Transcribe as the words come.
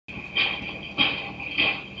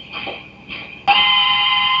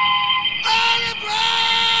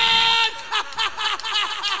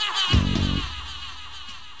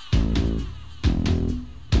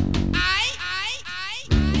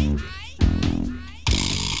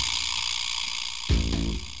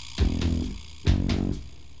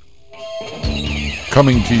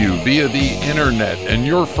Coming to you via the internet and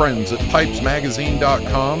your friends at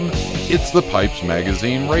pipesmagazine.com, it's the Pipes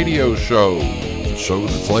Magazine radio show. The show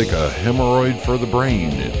that's like a hemorrhoid for the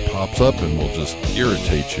brain. It pops up and will just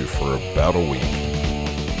irritate you for about a week.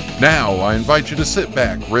 Now, I invite you to sit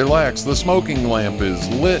back, relax, the smoking lamp is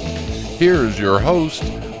lit. Here's your host,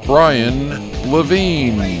 Brian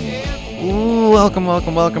Levine. Welcome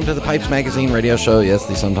to the Pipes Magazine radio show. Yes,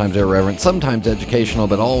 the sometimes irreverent, sometimes educational,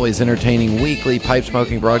 but always entertaining weekly pipe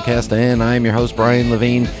smoking broadcast. And I'm your host, Brian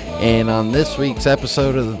Levine. And on this week's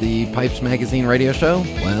episode of the Pipes Magazine radio show,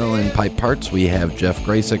 well, in pipe parts, we have Jeff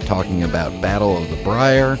Gracik talking about Battle of the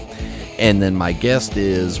Briar. And then my guest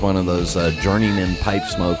is one of those Journeymen Pipe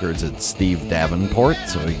Smokers. It's Steve Davenport,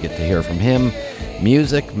 so we get to hear from him.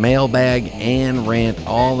 Music, mailbag, and rant,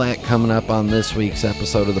 all that coming up on this week's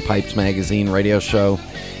episode of the Pipes Magazine radio show.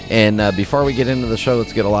 And before we get into the show,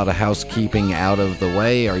 let's get a lot of housekeeping out of the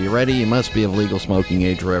way. Are you ready? You must be of legal smoking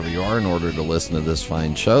age wherever you are in order to listen to this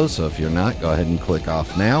fine show. So if you're not, go ahead and click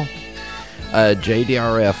off now.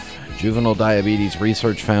 JDRF, Juvenile Diabetes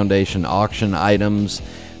Research Foundation auction items.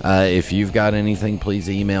 If you've got anything, please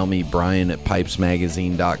email me, Brian at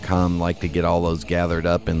pipesmagazine.com. Like to get all those gathered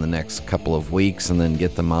up in the next couple of weeks and then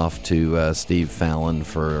get them off to Steve Fallon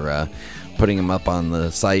for putting them up on the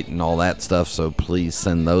site and all that stuff. So please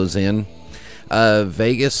send those in.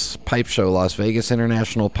 Vegas Pipe Show, Las Vegas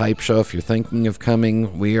International Pipe Show. If you're thinking of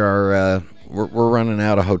coming, we're running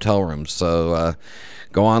out of hotel rooms. So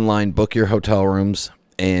go online, book your hotel rooms,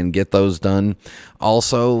 and get those done.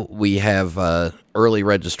 Also, we have early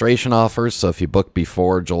registration offers, so if you book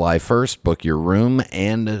before July 1st, book your room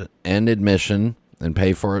and admission and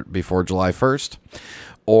pay for it before July 1st,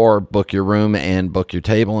 or book your room and book your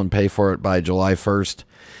table and pay for it by July 1st.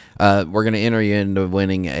 We're going to enter you into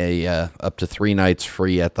winning up to 3 nights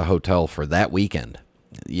free at the hotel for that weekend.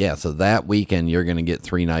 Yeah, so that weekend you're going to get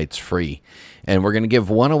 3 nights free. And we're going to give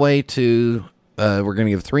one away to... we're going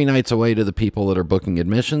to give 3 nights away to the people that are booking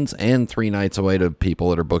admissions and 3 nights away to people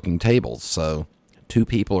that are booking tables. So 2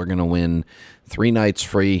 people are going to win 3 nights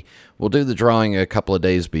free. We'll do the drawing a couple of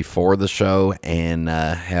days before the show and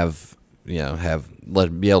be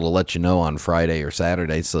able to let you know on Friday or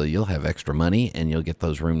Saturday, so you'll have extra money and you'll get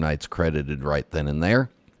those room nights credited right then and there.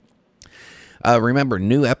 Remember,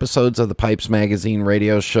 new episodes of the Pipes Magazine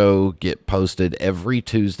radio show get posted every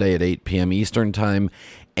Tuesday at 8 p.m. Eastern Time,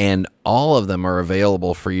 and all of them are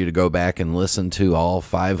available for you to go back and listen to. All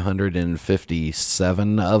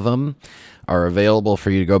 557 of them are available for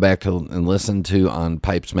you to go back to and listen to on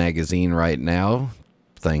Pipes Magazine right now,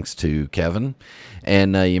 thanks to Kevin.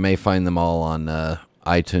 And you may find them all on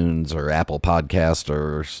iTunes or Apple Podcast,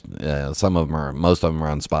 or most of them are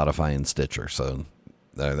on Spotify and Stitcher, so...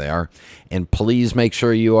 there they are. And please make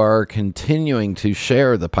sure you are continuing to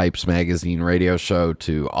share the Pipes Magazine radio show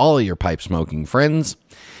to all of your pipe smoking friends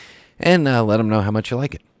and let them know how much you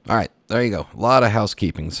like it. All right, there you go. A lot of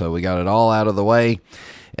housekeeping, so we got it all out of the way.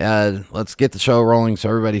 Let's get the show rolling. So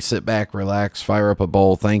everybody sit back, relax, fire up a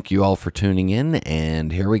bowl. Thank you all for tuning in,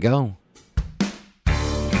 and here we go.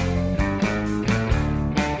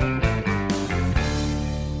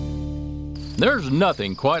 There's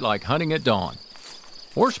nothing quite like hunting at dawn,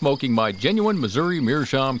 or smoking my genuine Missouri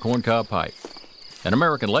Meerschaum corncob pipe, an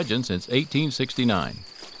American legend since 1869.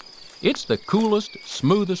 It's the coolest,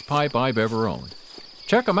 smoothest pipe I've ever owned.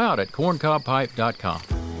 Check them out at corncobpipe.com.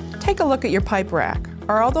 Take a look at your pipe rack.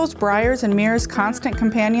 Are all those Briars and Mears constant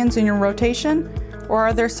companions in your rotation? Or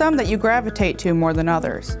are there some that you gravitate to more than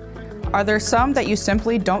others? Are there some that you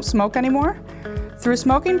simply don't smoke anymore? Through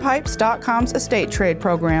SmokingPipes.com's estate trade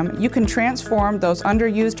program, you can transform those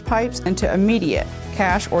underused pipes into immediate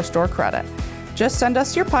cash or store credit. Just send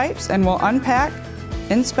us your pipes and we'll unpack,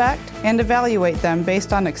 inspect, and evaluate them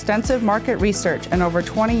based on extensive market research and over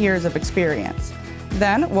 20 years of experience.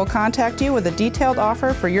 Then we'll contact you with a detailed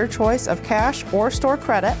offer for your choice of cash or store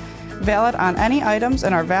credit, valid on any items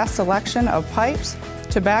in our vast selection of pipes,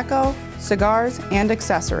 tobacco, cigars, and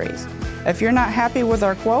accessories. If you're not happy with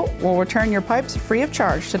our quote, we'll return your pipes free of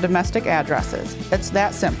charge to domestic addresses. It's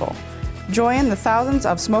that simple. Join the thousands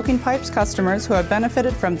of Smoking Pipes customers who have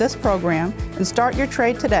benefited from this program and start your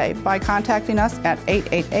trade today by contacting us at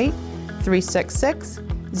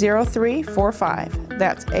 888-366-0345.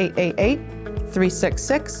 That's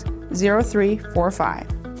 888-366-0345.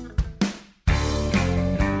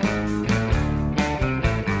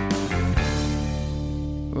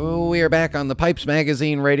 we are back on the Pipes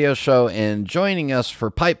Magazine radio show, and joining us for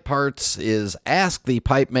pipe parts is Ask the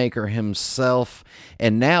Pipe Maker himself.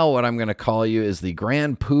 And now what I'm going to call you is the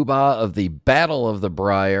grand poobah of the Battle of the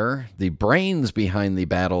Briar, the brains behind the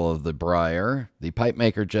Battle of the Briar, the pipe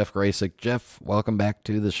maker, Jeff Gracik. Jeff, welcome back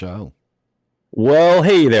to the show. Well,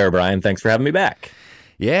 hey there, Brian. Thanks for having me back.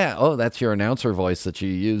 Yeah. Oh, that's your announcer voice that you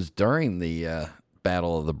used during the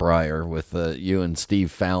Battle of the Briar with you and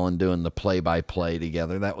Steve Fallon doing the play-by-play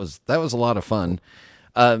together. That was a lot of fun.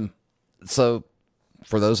 So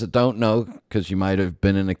for those that don't know, because you might have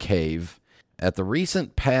been in a cave, at the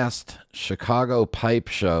recent past Chicago Pipe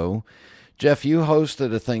Show, Jeff, you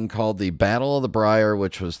hosted a thing called the Battle of the Briar,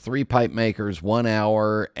 which was 3 pipe makers, 1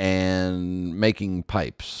 hour, and making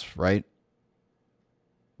pipes, right?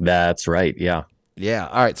 That's right, yeah. Yeah.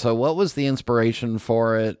 All right. So what was the inspiration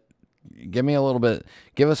for it? Give me a little bit.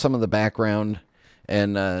 Give us some of the background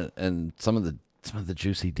and some of the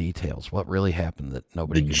juicy details. What really happened that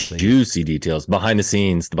nobody can see? Juicy details, the behind the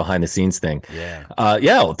scenes thing. Yeah.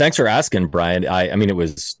 Well, thanks for asking, Brian. I mean, it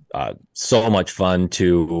was so much fun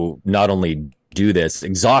to not only do this,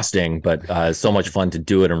 exhausting, but so much fun to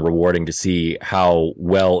do it and rewarding to see how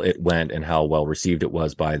well it went and how well received it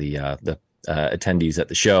was by the attendees at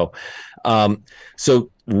the show.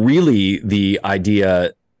 So really, the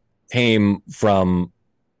idea came from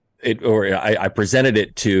it, or I presented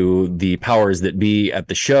it to the powers that be at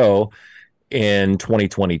the show in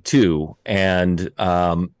 2022. And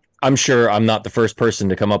I'm sure I'm not the first person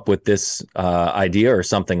to come up with this idea or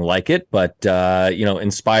something like it, but,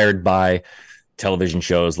 inspired by television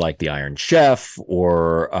shows like The Iron Chef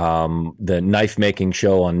or the knife making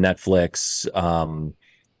show on Netflix.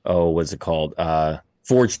 What's it called?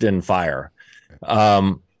 Forged in Fire.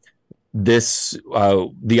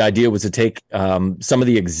 The idea was to take some of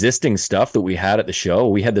the existing stuff that we had at the show.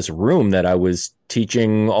 We had this room that I was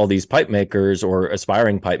teaching all these pipe makers or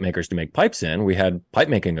aspiring pipe makers to make pipes in. We had pipe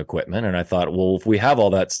making equipment, and I thought, well, if we have all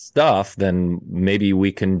that stuff, then maybe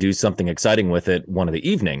we can do something exciting with it one of the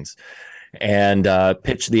evenings. And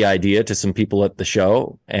pitched the idea to some people at the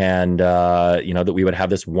show, and that we would have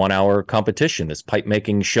this 1 hour competition, this pipe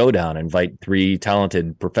making showdown, invite 3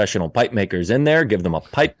 talented professional pipe makers in there, give them a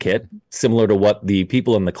pipe kit similar to what the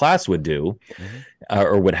people in the class would do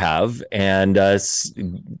or would have, and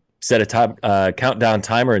set a countdown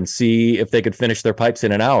timer and see if they could finish their pipes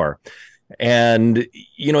in an hour. And,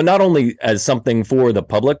 not only as something for the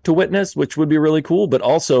public to witness, which would be really cool, but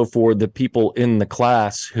also for the people in the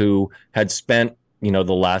class who had spent, the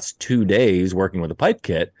last 2 days working with a pipe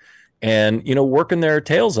kit and, working their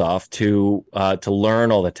tails off to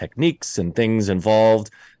learn all the techniques and things involved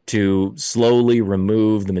to slowly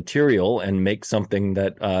remove the material and make something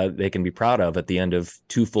that they can be proud of at the end of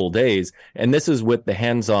 2 full days. And this is with the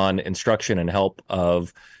hands-on instruction and help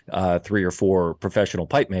of 3 or 4 professional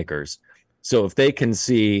pipe makers. So if they can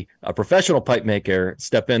see a professional pipe maker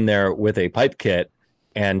step in there with a pipe kit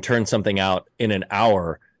and turn something out in an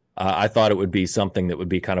hour, I thought it would be something that would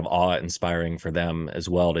be kind of awe-inspiring for them as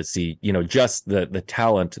well to see, just the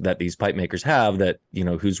talent that these pipe makers have that,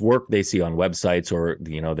 whose work they see on websites or,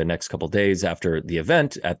 the next couple of days after the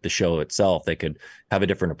event at the show itself, they could have a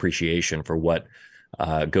different appreciation for what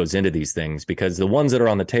goes into these things, because the ones that are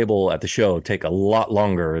on the table at the show take a lot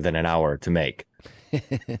longer than an hour to make.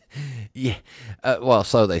 Yeah. Well,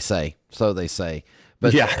 so they say.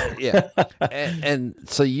 But yeah. Yeah. And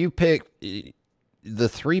so you picked the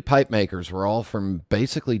 3 pipe makers were all from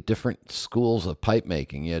basically different schools of pipe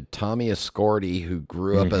making. You had Tommy Ascorti, who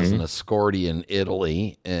grew up as an Ascorti in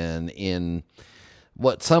Italy and in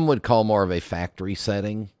what some would call more of a factory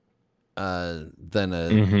setting than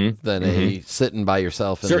a sitting by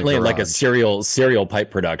yourself in certainly the like a serial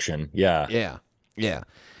pipe production. Yeah.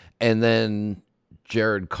 And then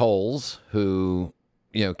Jared Coles, who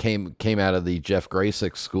came out of the Jeff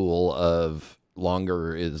Gracik school of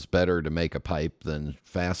longer is better to make a pipe than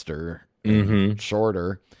faster and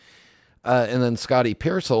shorter, and then Scotty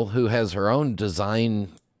Pearsall, who has her own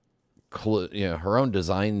design her own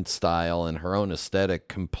design style and her own aesthetic,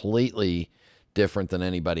 completely different than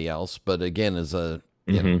anybody else, but again is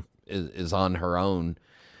is on her own.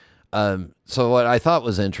 So what I thought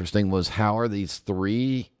was interesting was, how are these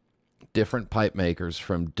 3 different pipe makers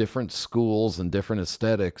from different schools and different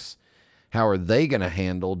aesthetics, how are they going to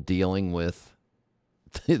handle dealing with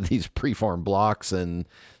these preformed blocks and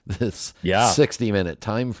this 60-minute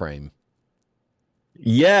time frame?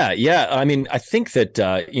 Yeah. I mean, I think that,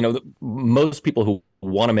 most people who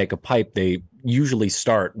want to make a pipe, they usually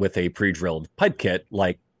start with a pre-drilled pipe kit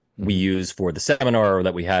like we use for the seminar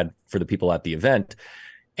that we had for the people at the event.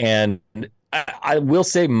 And I will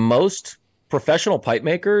say most professional pipe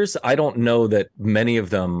makers, I don't know that many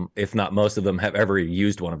of them, if not most of them, have ever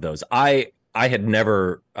used one of those. I had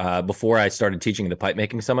never, before I started teaching the pipe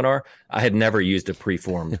making seminar, I had never used a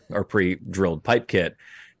preformed or pre-drilled pipe kit,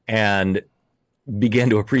 and began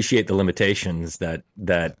to appreciate the limitations that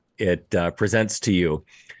it presents to you.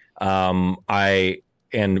 I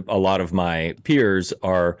and a lot of my peers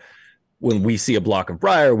are, when we see a block of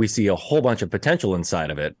briar, we see a whole bunch of potential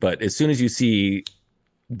inside of it. But as soon as you see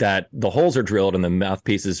that the holes are drilled and the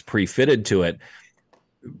mouthpiece is pre-fitted to it,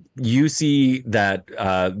 you see that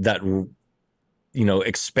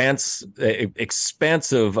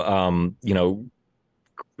expansive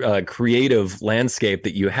creative landscape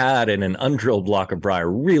that you had in an undrilled block of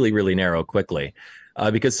briar really, really narrow quickly,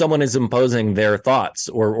 because someone is imposing their thoughts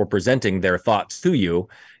or presenting their thoughts to you,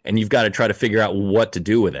 and you've got to try to figure out what to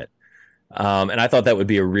do with it. And I thought that would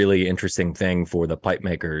be a really interesting thing for the pipe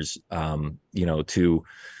makers,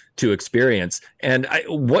 to experience. And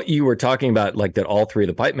what you were talking about, like that all three of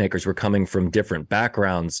the pipe makers were coming from different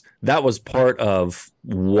backgrounds, that was part of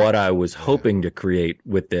what I was hoping to create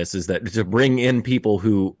with this, is that to bring in people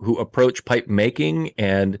who approach pipe making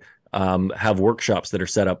and have workshops that are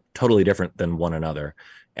set up totally different than one another.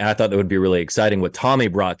 And I thought that would be really exciting. What Tommy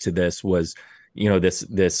brought to this was,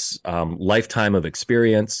 this lifetime of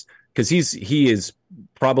experience, because he is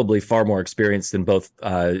probably far more experienced than both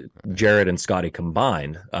Jared and Scotty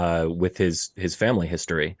combined, with his family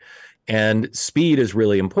history. And speed is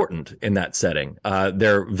really important in that setting.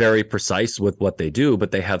 They're very precise with what they do,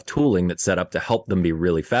 but they have tooling that's set up to help them be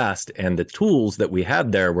really fast. And the tools that we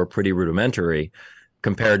had there were pretty rudimentary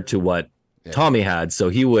compared to what Tommy had. So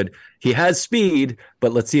he has speed,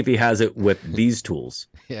 but let's see if he has it with these tools.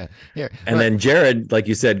 Yeah. And then Jared, like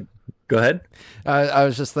you said, go ahead. I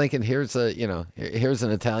was just thinking, here's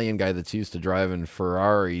an Italian guy that's used to driving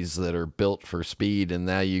Ferraris that are built for speed, and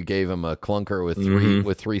now you gave him a clunker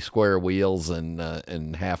with three square wheels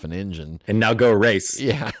and half an engine. And now go race.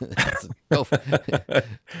 Yeah. See what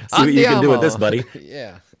you can do with this, buddy.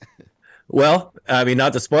 Yeah. Well, I mean,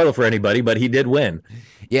 not to spoil it for anybody, but he did win.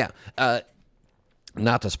 Yeah.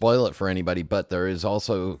 Not to spoil it for anybody, but there is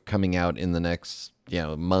also coming out in the next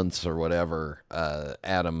months or whatever,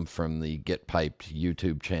 Adam from the Get Piped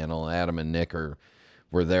YouTube channel, Adam and Nick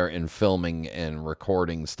were there in filming and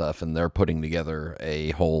recording stuff, and they're putting together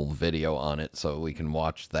a whole video on it, so we can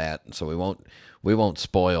watch that. So we won't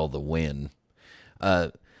spoil the win.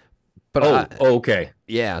 But okay.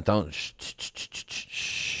 Yeah, don't.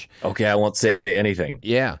 Shh. Okay, I won't say anything.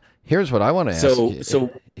 Yeah. Here's what I want to ask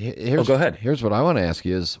you. Go ahead. Here's what I want to ask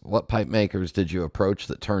you is, what pipe makers did you approach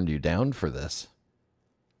that turned you down for this?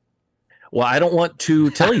 Well, I don't want to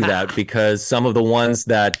tell you that, because some of the ones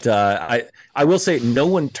that I will say, no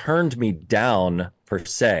one turned me down per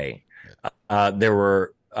se. There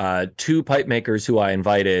were two pipe makers who I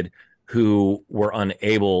invited who were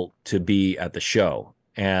unable to be at the show,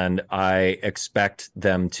 and I expect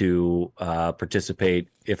them to participate,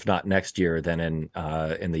 if not next year, then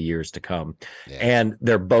in the years to come. Yeah. And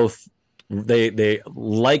they're both. They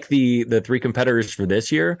like the three competitors for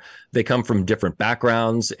this year. They come from different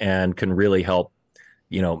backgrounds and can really help,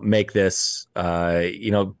 make this,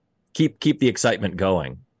 keep the excitement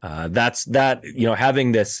going.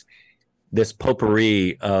 Having this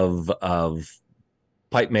potpourri of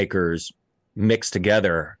pipe makers mixed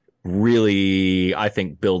together really, I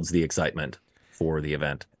think, builds the excitement for the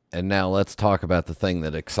event. And now let's talk about the thing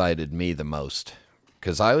that excited me the most.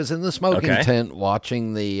 Because I was in the smoking tent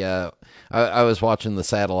watching the, I was watching the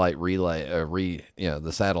satellite relay,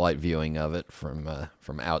 the satellite viewing of it from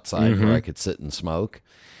outside, where I could sit and smoke,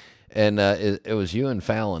 and it was you and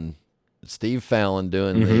Fallon, Steve Fallon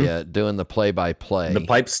doing the play-by-play. The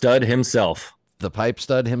pipe stud himself.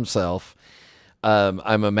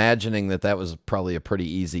 I'm imagining that was probably a pretty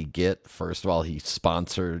easy get. First of all, he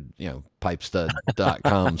sponsored,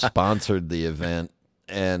 pipestud.com sponsored the event,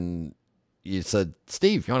 and you said,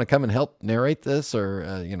 Steve, you want to come and help narrate this,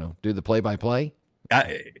 or do the play-by-play?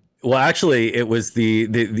 Well, actually, it was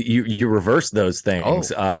you reversed those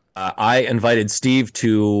things. I invited Steve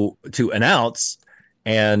to announce,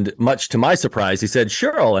 and much to my surprise, he said,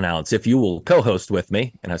 "Sure, I'll announce if you will co-host with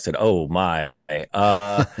me." And I said, "Oh my,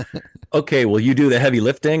 okay, well, you do the heavy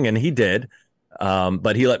lifting," and he did.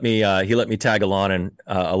 But he let me tag along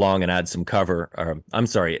and add some cover.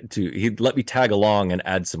 He let me tag along and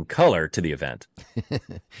add some color to the event.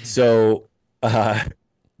 So,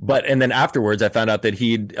 and then afterwards, I found out that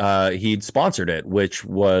he'd sponsored it, which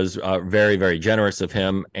was very, very generous of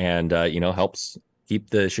him, and helps keep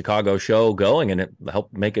the Chicago show going, and it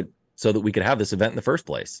helped make it so that we could have this event in the first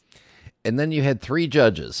place. And then you had three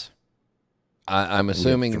judges. I'm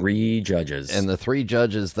assuming 3 judges, and the 3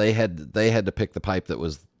 judges they had to pick the pipe that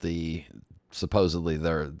was supposedly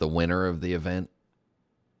the winner of the event.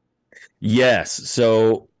 Yes.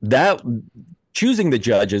 So that choosing the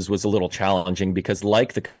judges was a little challenging because,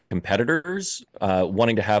 like the competitors,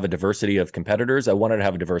 wanting to have a diversity of competitors, I wanted to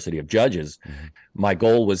have a diversity of judges. Mm-hmm. My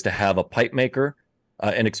goal was to have a pipe maker,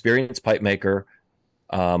 an experienced pipe maker,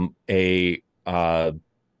 a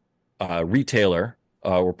retailer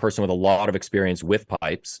or person with a lot of experience with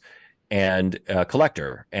pipes, and a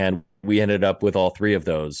collector. And we ended up with all 3 of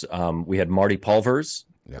those. We had Marty Pulvers,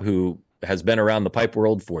 who has been around the pipe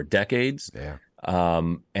world for decades. Yeah.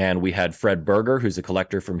 And we had Fred Berger, who's a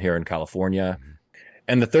collector from here in California. Mm-hmm.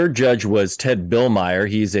 And the 3rd judge was Ted Billmeyer.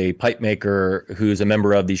 He's a pipe maker who's a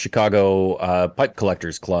member of the Chicago Pipe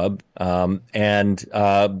Collectors Club. And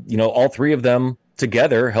all 3 of them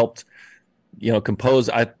together helped, compose,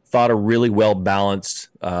 I thought, a really well-balanced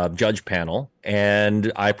judge panel.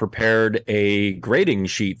 And I prepared a grading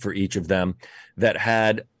sheet for each of them that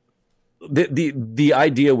had the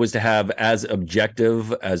idea was to have as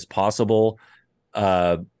objective as possible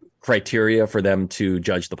criteria for them to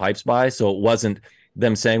judge the pipes by. So it wasn't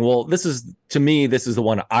them saying, well, this is the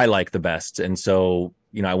one I like the best, and so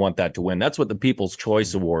I want that to win. That's what the People's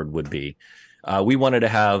Choice Award would be. We wanted to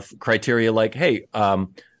have criteria like, hey,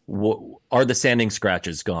 are the sanding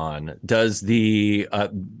scratches gone? Does they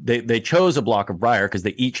chose a block of Briar because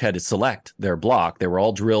they each had to select their block. They were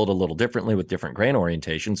all drilled a little differently with different grain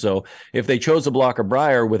orientation. So if they chose a block of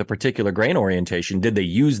Briar with a particular grain orientation, did they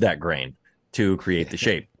use that grain to create the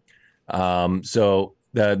shape? So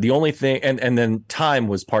the only thing, and then time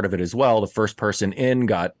was part of it as well. The first person in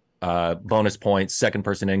got bonus points. Second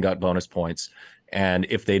person in got bonus points. And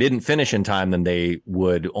if they didn't finish in time, then they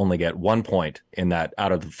would only get 1 point in that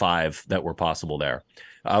out of the 5 that were possible there.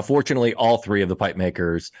 Fortunately, all 3 of the pipe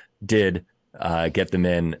makers did get them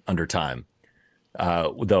in under time,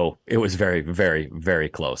 though it was very, very, very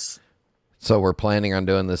close. So we're planning on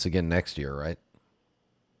doing this again next year, right?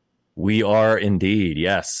 We are indeed.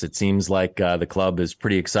 Yes. It seems like the club is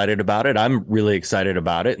pretty excited about it. I'm really excited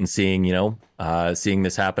about it and seeing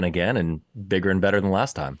this happen again and bigger and better than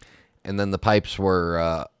last time. And then the pipes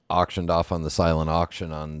were auctioned off on the silent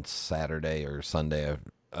auction on Saturday or Sunday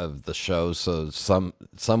of the show. So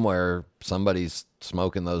somewhere somebody's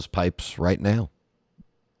smoking those pipes right now.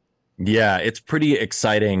 Yeah, it's pretty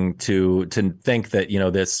exciting to think that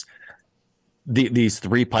these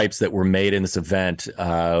 3 pipes that were made in this event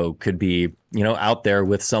could be out there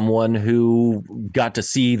with someone who got to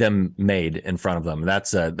see them made in front of them.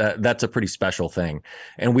 That's a pretty special thing.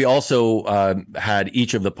 And we also had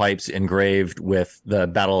each of the pipes engraved with the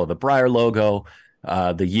Battle of the Briar logo,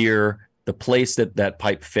 the year, the place that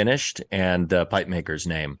pipe finished, and the pipe maker's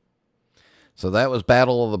name. So that was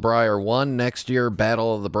Battle of the Briar 1. Next year,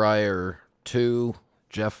 Battle of the Briar 2.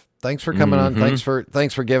 Jeff, thanks for coming on. Thanks for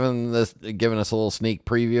giving us a little sneak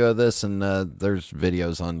preview of this, and there's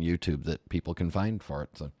videos on YouTube that people can find for it.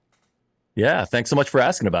 So, yeah, thanks so much for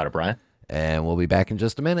asking about it, Brian. And we'll be back in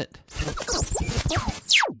just a minute.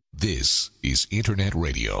 This is Internet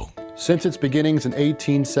Radio. Since its beginnings in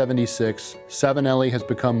 1876, Savinelli has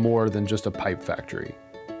become more than just a pipe factory.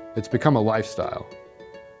 It's become a lifestyle.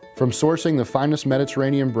 From sourcing the finest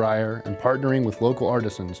Mediterranean briar and partnering with local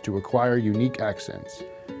artisans to acquire unique accents,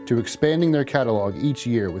 to expanding their catalog each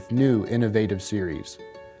year with new, innovative series,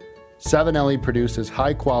 Savinelli produces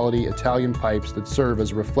high-quality Italian pipes that serve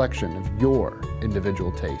as a reflection of your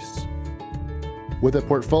individual tastes. With a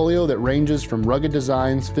portfolio that ranges from rugged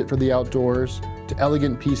designs fit for the outdoors to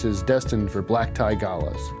elegant pieces destined for black tie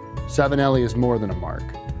galas, Savinelli is more than a mark.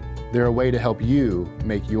 They're a way to help you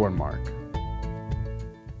make your mark.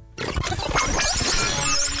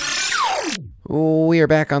 We are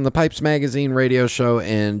back on the Pipes Magazine radio show,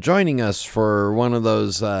 and joining us for one of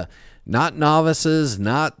those not novices,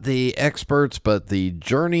 not the experts, but the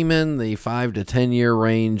journeymen, the 5 to 10 year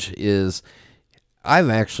range is, I've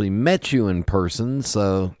actually met you in person,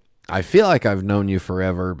 so I feel like I've known you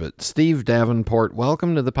forever, but Steve Davenport,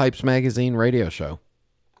 welcome to the Pipes Magazine radio show.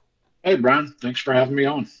 Hey, Brian. Thanks for having me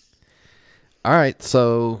on. All right,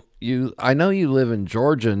 so I know you live in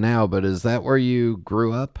Georgia now, but is that where you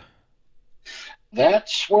grew up?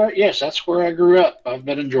 That's where I grew up. I've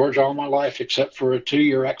been in Georgia all my life, except for a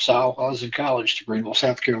 2-year exile while I was in college to Greenville,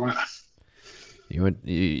 South Carolina. You went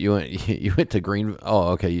to Greenville. Oh,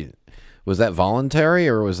 okay. Was that voluntary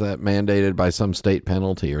or was that mandated by some state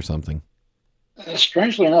penalty or something?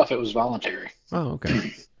 Strangely enough, it was voluntary. Oh,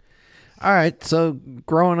 okay. All right. So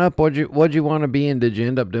growing up, what'd you want to be, and did you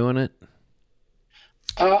end up doing it?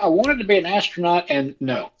 I wanted to be an astronaut, and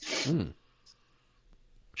no.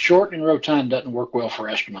 Short and rotund doesn't work well for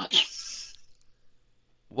astronauts.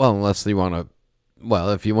 Well, unless you want to.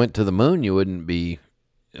 Well, if you went to the moon,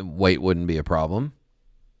 weight wouldn't be a problem.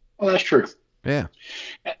 Well, that's true. Yeah.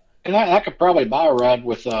 And I could probably buy a ride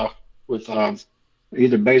with either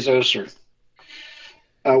Bezos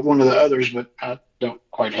or one of the others, but I don't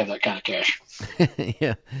quite have that kind of cash.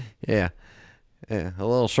 Yeah. A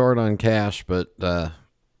little short on cash, but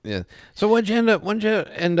yeah. So what'd you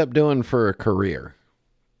end up doing for a career?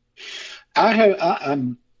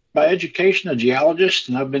 I'm by education a geologist,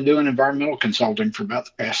 and I've been doing environmental consulting for about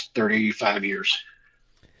the past 35 years.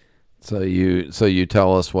 So you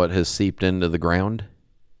tell us what has seeped into the ground?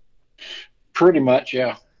 Pretty much,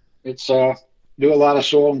 yeah. It's do a lot of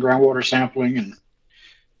soil and groundwater sampling,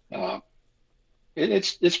 and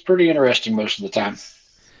it's pretty interesting most of the time.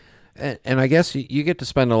 And I guess you get to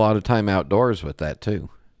spend a lot of time outdoors with that too.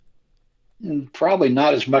 Probably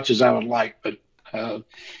not as much as I would like, but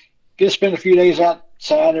get to spend a few days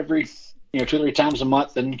outside every 2 or 3 times a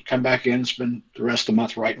month, then come back in and spend the rest of the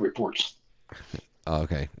month writing reports.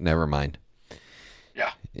 Okay, never mind.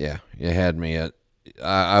 Yeah, you had me at.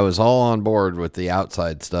 I was all on board with the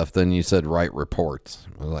outside stuff. Then you said write reports.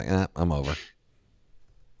 I was like, I'm over.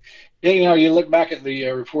 Yeah, you look back at the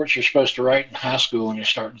reports you're supposed to write in high school, and you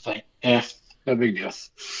start to think, no big deal.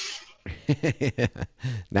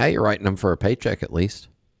 Now you're writing them for a paycheck, at least.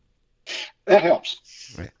 That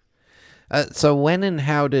helps. Right. So when and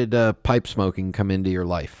how did pipe smoking come into your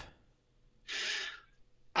life?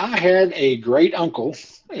 I had a great uncle,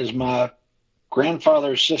 as my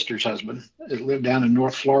grandfather's sister's husband, that lived down in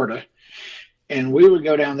North Florida, and we would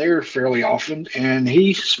go down there fairly often, and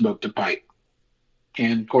he smoked a pipe.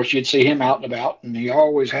 And of course, you'd see him out and about, and he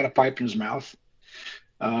always had a pipe in his mouth.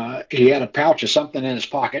 He had a pouch of something in his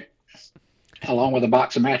pocket, along with a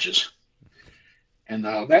box of matches. And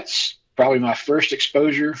that's probably my first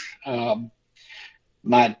exposure.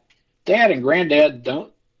 My dad and granddad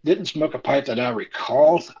didn't smoke a pipe that I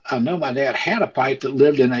recall. I know my dad had a pipe that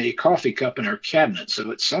lived in a coffee cup in our cabinet,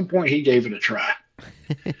 so at some point he gave it a try.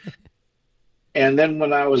 And then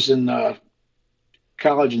when I was in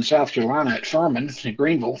college in South Carolina at Furman in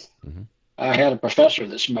Greenville, mm-hmm. I had a professor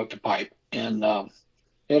that smoked a pipe, and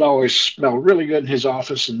it always smelled really good in his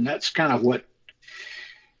office, and that's kind of what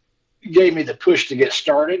gave me the push to get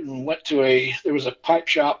started, and went to there was a pipe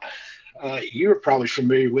shop. You're probably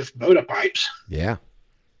familiar with Boda Pipes. Yeah.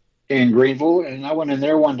 In Greenville, and I went in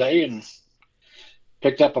there one day and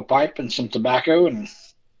picked up a pipe and some tobacco and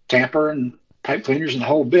tamper and pipe cleaners and the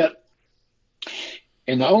whole bit.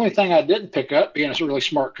 And the only thing I didn't pick up, being a really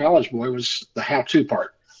smart college boy, was the how-to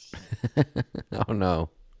part. Oh no!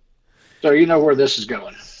 So you know where this is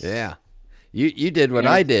going. Yeah, you did what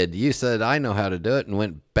I did. You said I know how to do it, and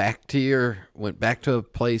went back to a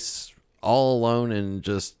place all alone and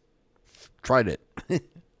just tried it.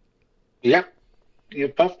 Yep. You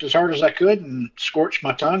puffed as hard as I could and scorched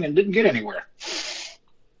my tongue and didn't get anywhere.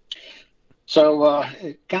 So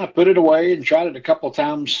kind of put it away and tried it a couple of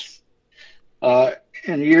times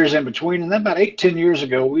in the years in between. And then about 10 years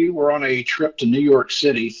ago, we were on a trip to New York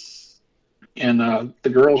City. And the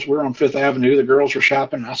girls were on Fifth Avenue. The girls were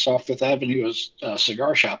shopping. I saw Fifth Avenue as a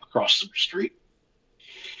cigar shop across the street.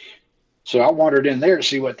 So I wandered in there to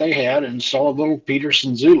see what they had and saw a little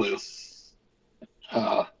Peterson Zulu.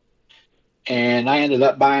 And I ended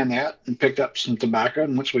up buying that and picked up some tobacco.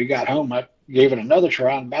 And once we got home, I gave it another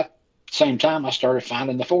try. And about the same time, I started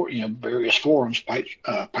finding the various forums,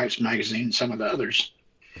 Pipes Magazine, and some of the others.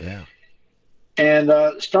 Yeah. And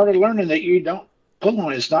started learning that you don't pull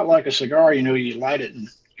on it. It's not like a cigar. You light it and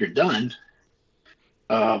you're done.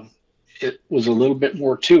 It was a little bit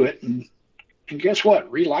more to it. And guess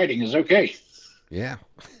what? Relighting is okay. Yeah.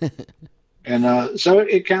 And so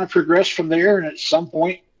it kind of progressed from there. And at some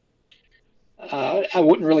point, I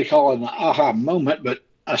wouldn't really call it an aha moment, but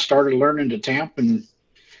I started learning to tamp and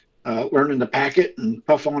learning to pack it and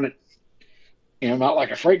puff on it, not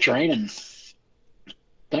like a freight train, and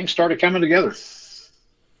things started coming together.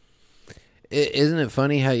 Isn't it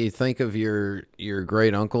funny how you think of your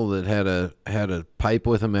great uncle that had a pipe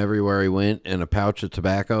with him everywhere he went and a pouch of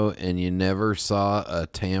tobacco, and you never saw a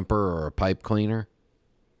tamper or a pipe cleaner?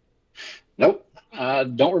 Nope. I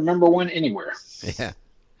don't remember one anywhere. Yeah.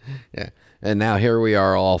 And now here we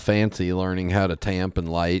are all fancy learning how to tamp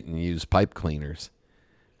and light and use pipe cleaners.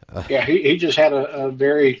 Yeah, he just had a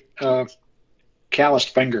very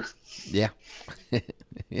calloused finger. Yeah.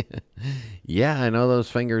 Yeah, I know those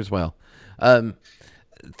fingers well.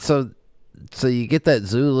 So you get that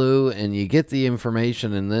Zulu and you get the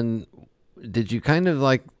information, and then did you kind of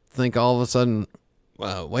like think all of a sudden,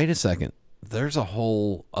 wait a second, there's a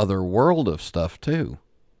whole other world of stuff too?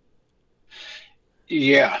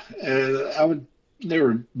 Yeah, there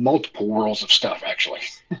were multiple worlds of stuff actually.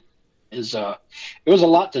 It was a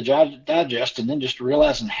lot to digest, and then just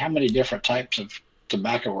realizing how many different types of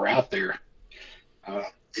tobacco were out there.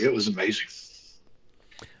 It was amazing.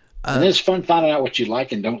 And it's fun finding out what you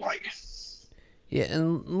like and don't like. Yeah,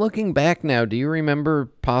 and looking back now, do you remember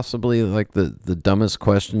possibly like the dumbest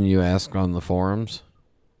question you asked on the forums?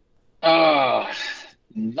 Not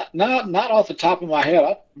off the top of my head.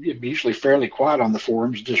 I'm usually fairly quiet on the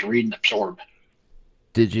forums, just read and absorb.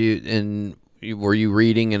 Did you, and were you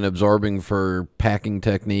reading and absorbing for packing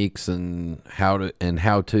techniques and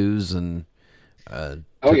how-tos and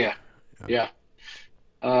oh yeah.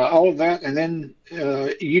 All of that, and then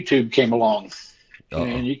YouTube came along. Uh-oh.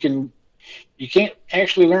 And you can't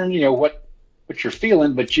actually learn, what you're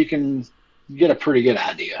feeling, but you can get a pretty good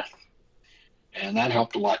idea. And that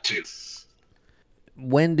helped a lot too.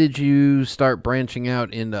 When did you start branching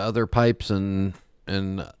out into other pipes and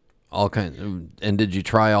all kinds? And did you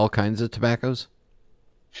try all kinds of tobaccos?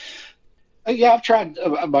 Yeah, I've tried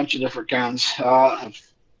a bunch of different kinds. I've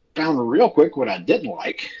found real quick what I didn't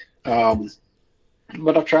like.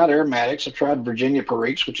 But I've tried aromatics. I've tried Virginia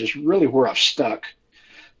Periques, which is really where I've stuck.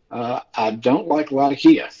 I don't like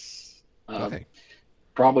Latakia. Okay.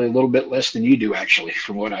 Probably a little bit less than you do, actually,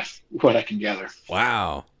 from what I can gather.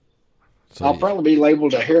 Wow. So I'll probably be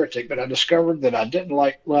labeled a heretic, but I discovered that I didn't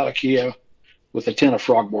like Latakia with a tin of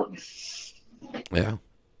Frogmorton. Yeah.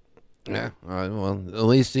 Yeah. All right. Well, at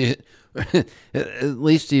least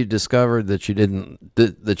you discovered that you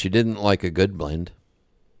didn't like a good blend.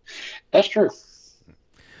 That's true.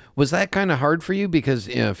 Was that kind of hard for you? Because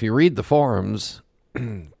if you read the forums,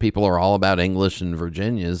 people are all about English and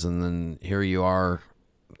Virginias, and then here you are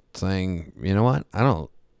saying, you know what? I don't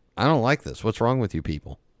like this. What's wrong with you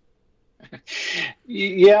people?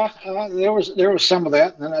 Yeah, there was some of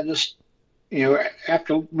that, and then I just,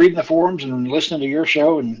 after reading the forums and listening to your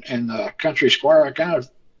show and Country Squire, I kind of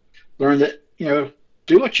learned that,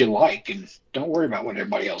 do what you like and don't worry about what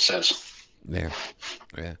everybody else says. Yeah.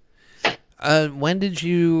 When did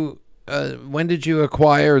you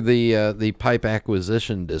acquire the pipe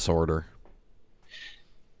acquisition disorder?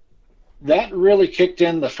 That really kicked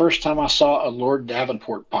in the first time I saw a Lord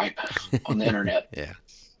Davenport pipe on the internet. Yeah.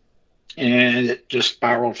 And it just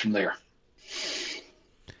spiraled from there.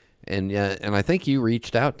 And I think you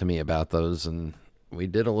reached out to me about those, and we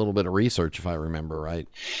did a little bit of research, if I remember right.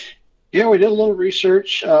 Yeah, we did a little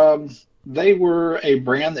research. They were a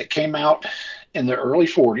brand that came out in the early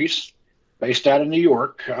 40s, based out of New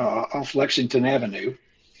York, off Lexington Avenue.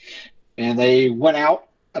 And they went out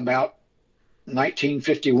about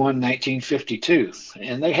 1951, 1952.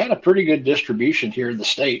 And they had a pretty good distribution here in the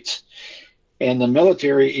States. And the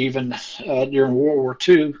military, even during World War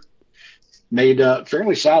II, made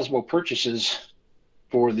fairly sizable purchases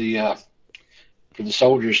for the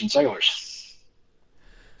soldiers and sailors.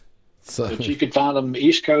 But you could find them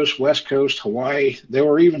East Coast, West Coast, Hawaii. There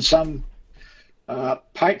were even some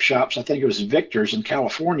pipe shops, I think it was Victor's in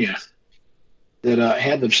California, that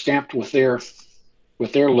had them stamped with their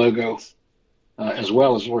logo, as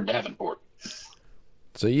well as Lord Davenport.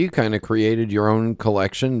 So you kind of created your own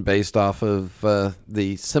collection based off of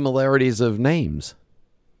the similarities of names.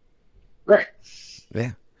 Right.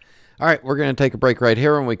 Yeah. All right, we're going to take a break right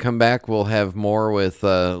here. When we come back, we'll have more with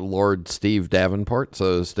Lord Steve Davenport.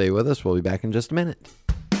 So stay with us. We'll be back in just a minute.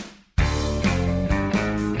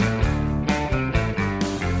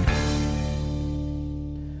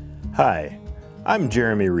 Hi, I'm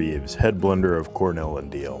Jeremy Reeves, head blender of Cornell &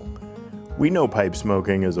 Deal. We know pipe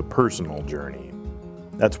smoking is a personal journey.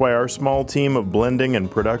 That's why our small team of blending and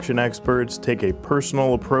production experts take a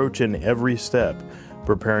personal approach in every step,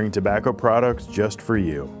 preparing tobacco products just for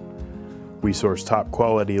you. We source top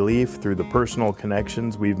quality leaf through the personal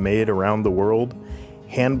connections we've made around the world,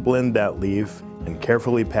 hand blend that leaf, and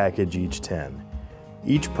carefully package each tin.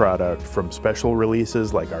 Each product, from special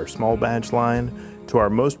releases like our small batch line to our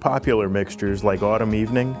most popular mixtures like Autumn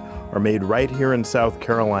Evening, are made right here in South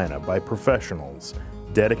Carolina by professionals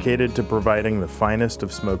dedicated to providing the finest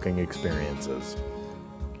of smoking experiences.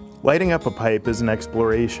 Lighting up a pipe is an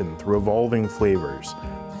exploration through evolving flavors,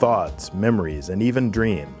 thoughts, memories, and even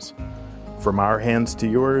dreams. From our hands to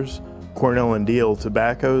yours, Cornell & Deal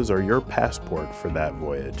tobaccos are your passport for that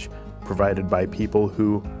voyage, provided by people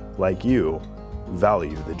who, like you,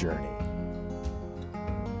 value the journey.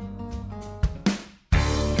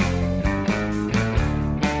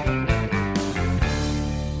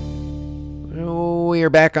 We are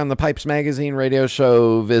back on the Pipes Magazine radio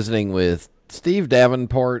show, visiting with Steve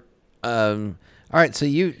Davenport. All right, so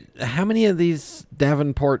how many of these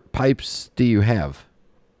Davenport pipes do you have?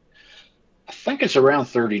 I think it's around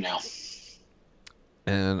 30 now.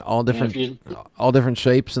 And all different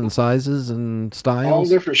shapes and sizes and styles? All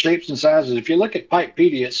different shapes and sizes. If you look at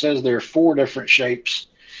Pipepedia, it says there are 4 different shapes.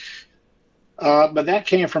 But that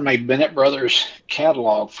came from a Bennett Brothers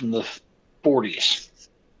catalog from the 40s.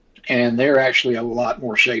 And they're actually a lot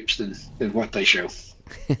more shapes than what they show.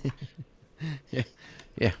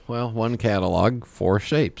 Yeah, well, one catalog, 4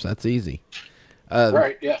 shapes. That's easy.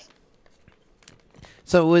 Right, yeah.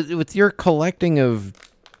 So with your collecting of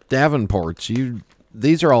Davenports,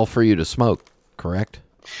 these are all for you to smoke, correct?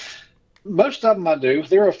 Most of them I do.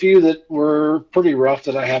 There are a few that were pretty rough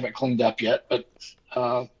that I haven't cleaned up yet, but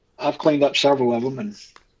I've cleaned up several of them,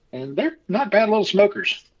 and they're not bad little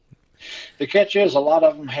smokers. The catch is a lot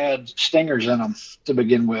of them had stingers in them to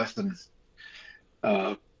begin with, and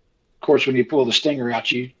of course, when you pull the stinger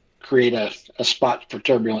out, you create a spot for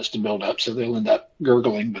turbulence to build up, so they'll end up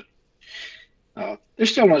gurgling, but they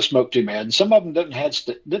still don't smoke too bad. And some of them didn't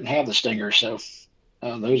have the stinger, so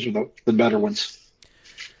those are the better ones.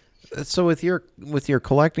 So with your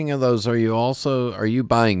collecting of those, are you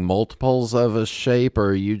buying multiples of a shape, or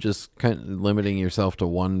are you just kind of limiting yourself to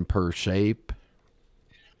one per shape?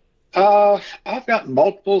 I've got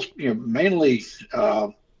multiples, mainly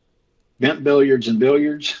bent billiards and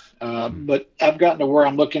billiards, but I've gotten to where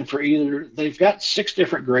I'm looking for they've got 6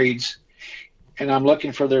 different grades, and I'm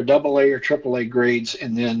looking for their AA or AAA grades,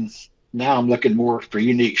 and then now I'm looking more for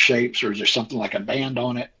unique shapes, or is there something like a band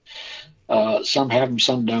on it? Some have them,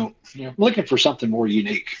 some don't. I'm looking for something more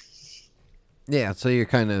unique. Yeah, so you're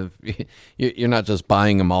kind of you're not just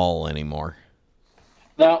buying them all anymore.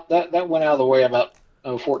 No, that went out of the way about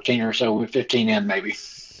 14 or so, 15 in maybe.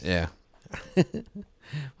 Yeah.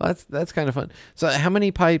 Well, that's kind of fun. So how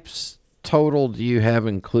many pipes total do you have,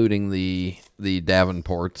 including the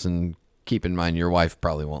Davenports? And keep in mind, your wife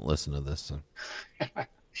probably won't listen to this. So.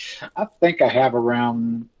 I think I have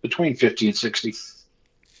around between 50 and 60.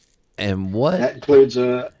 And what?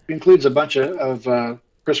 That includes a bunch of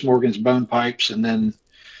Chris Morgan's bone pipes, and then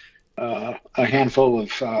a handful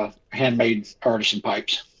of handmade artisan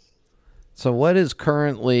pipes. So what is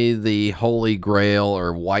currently the holy grail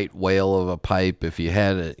or white whale of a pipe? If you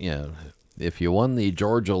had it, if you won the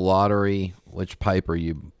Georgia lottery, which pipe are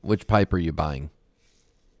you buying?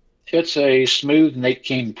 It's a smooth Nate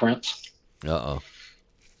King Prince. Uh-oh.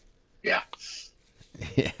 Yeah.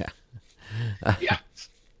 Yeah. Yeah.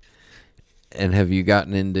 And have you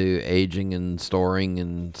gotten into aging and storing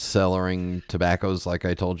and cellaring tobaccos like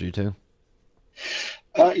I told you to?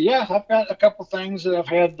 Yeah, I've got a couple things that I've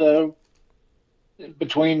had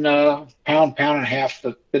between pound and a half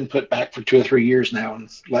that's been put back for 2 or 3 years now, and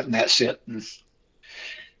letting that sit and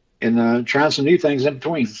trying some new things in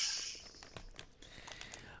between.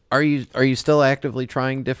 Are you still actively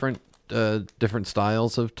trying different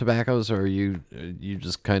styles of tobaccos, or are you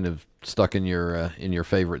just kind of stuck in your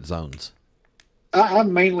favorite zones? I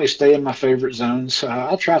mainly stay in my favorite zones.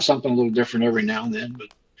 I'll try something a little different every now and then, but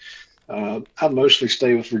I mostly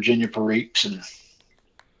stay with Virginia Periques, and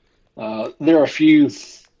there are a few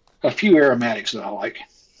aromatics that I like.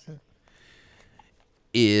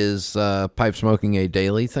 Is pipe smoking a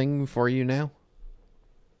daily thing for you now?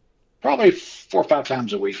 Probably 4 or 5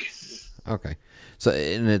 times a week. Okay. So,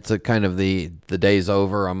 and it's a kind of the day's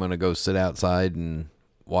over, I'm going to go sit outside and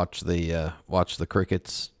watch the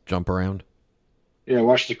crickets jump around. Yeah,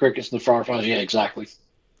 watch the crickets and the fireflies. Yeah, exactly.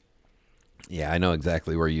 Yeah, I know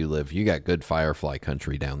exactly where you live. You got good firefly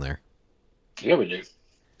country down there. Yeah, we do.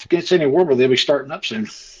 If it gets any warmer, they'll be starting up soon.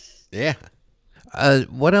 Yeah.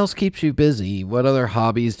 What else keeps you busy? What other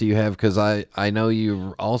hobbies do you have? Because I know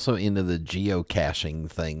you're also into the geocaching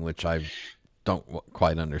thing, which I don't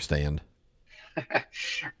quite understand.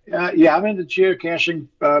 Yeah, I'm into geocaching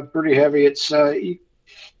pretty heavy. It's you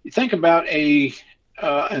think about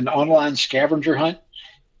an online scavenger hunt.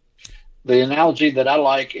 The analogy that I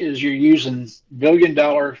like is you're using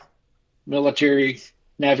billion-dollar military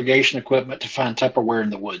navigation equipment to find Tupperware in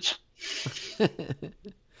the woods.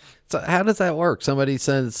 So how does that work? Somebody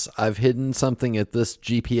says, I've hidden something at this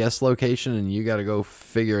GPS location and you got to go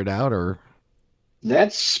figure it out, or?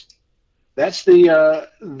 That's the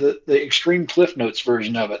extreme Cliff Notes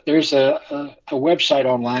version of it. There's a website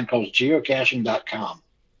online called geocaching.com.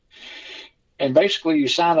 And basically you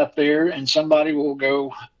sign up there and somebody will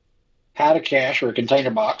go how to cache, or a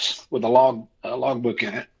container box with a logbook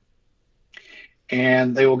in it.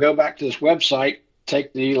 And they will go back to this website,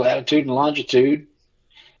 take the latitude and longitude,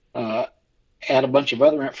 add a bunch of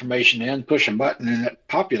other information in, push a button, and it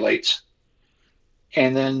populates.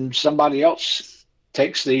 And then somebody else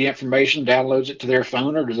takes the information, downloads it to their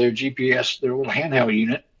phone or to their GPS, their little handheld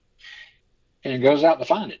unit, and goes out to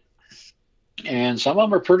find it. and some of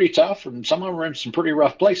them are pretty tough, and some of them are in some pretty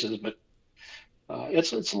rough places. But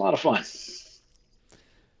it's a lot of fun.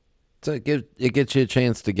 So it gets you a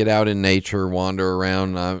chance to get out in nature, wander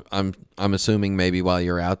around. I'm assuming maybe while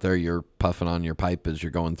you're out there, you're puffing on your pipe as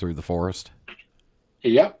you're going through the forest.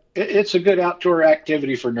 Yep, it's a good outdoor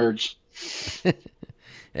activity for nerds.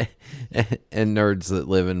 And nerds that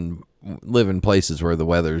live in places where the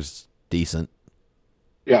weather's decent.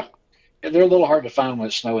 Yeah, they're a little hard to find when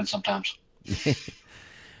it's snowing sometimes.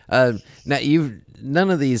 Now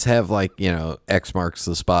none of these have like, X marks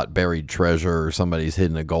the spot buried treasure, or somebody's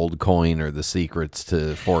hidden a gold coin, or the secrets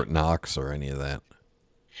to Fort Knox, or any of that.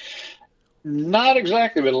 Not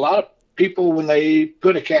exactly, but a lot of people, when they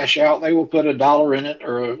put a cash out, they will put $1 in it,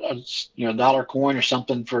 or a dollar coin or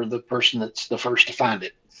something for the person that's the first to find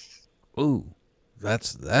it. Ooh,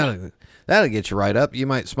 that'll get you right up. You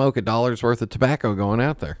might smoke $1's worth of tobacco going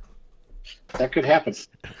out there. That could happen.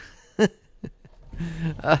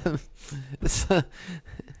 So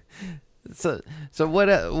what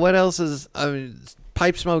else is,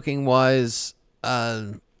 pipe smoking wise?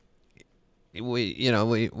 We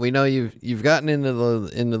know you've gotten into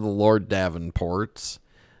the Lord Davenports.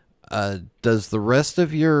 Does the rest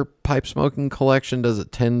of your pipe smoking collection, does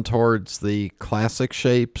it tend towards the classic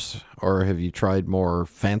shapes, or have you tried more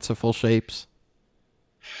fanciful shapes?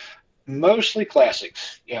 Mostly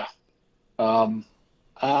classics, yeah.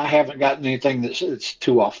 I haven't gotten anything that's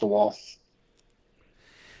too off the wall.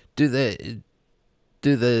 Do the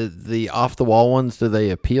off the wall ones, do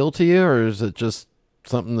they appeal to you, or is it just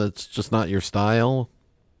something that's just not your style?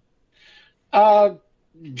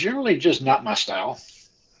 Generally just not my style.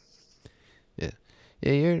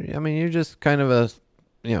 Yeah, you're just kind of a,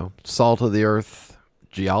 salt of the earth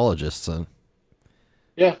geologist, so.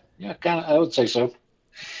 Yeah, kind of, I would say so.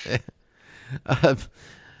 All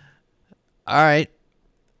right.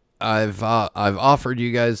 I've offered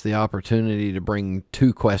you guys the opportunity to bring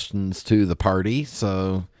 2 questions to the party,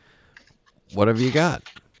 so what have you got?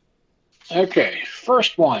 Okay,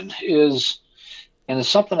 first one is, and it's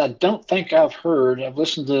something I don't think I've heard. I've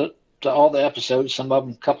listened to all the episodes, some of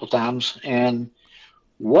them a couple times, and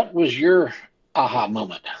what was your aha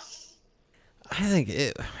moment? I think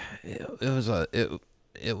it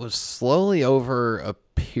was slowly over a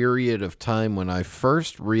period of time when I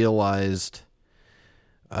first realized,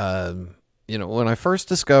 when I first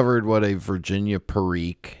discovered what a Virginia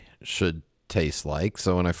Perique should taste like.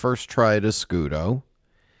 So when I first tried a Scudo,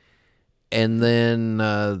 and then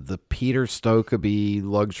the Peter Stokeby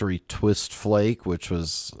Luxury Twist Flake, which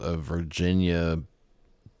was a Virginia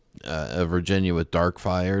with dark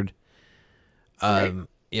fired. Right.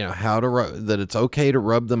 That it's okay to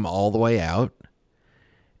rub them all the way out.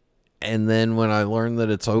 And then when I learned that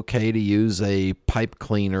it's okay to use a pipe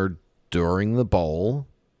cleaner during the bowl,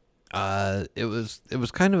 it was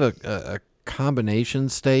kind of a combination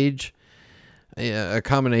stage, a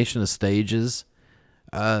combination of stages.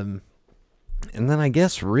 And then I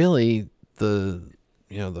guess really the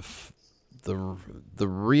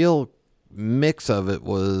real mix of it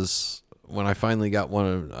was when I finally got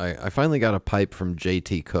I finally got a pipe from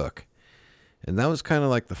JT Cook. And that was kind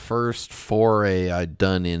of like the first foray I'd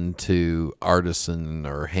done into artisan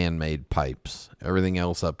or handmade pipes. Everything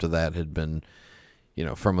else up to that had been,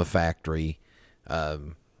 from a factory.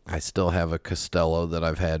 I still have a Costello that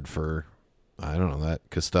I've had for, I don't know, that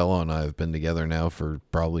Costello and I have been together now for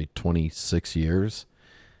probably 26 years.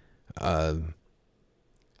 And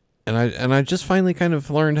I just finally kind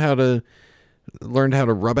of learned how to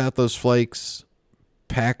rub out those flakes,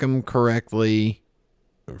 pack them correctly,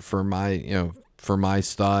 for my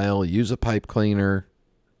style, use a pipe cleaner,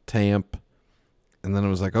 tamp, and then I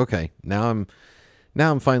was like, okay, now I'm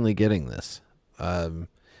finally getting this. I'm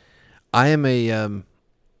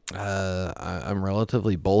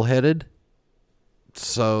relatively bullheaded,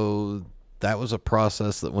 so that was a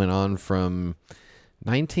process that went on from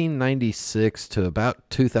 1996 to about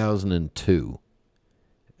 2002,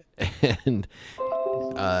 and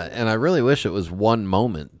I really wish it was one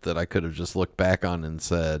moment that I could have just looked back on and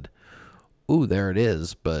said, "Ooh, there it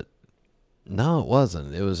is." But no, it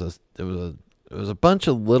wasn't. It was a bunch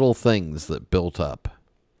of little things that built up.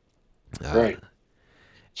 Right.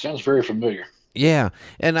 Sounds very familiar. Yeah,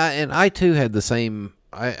 and I too had the same.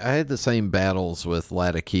 I had the same battles with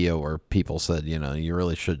Latakia, where people said, you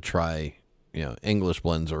really should try. English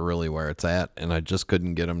blends are really where it's at, and I just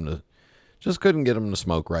couldn't get them to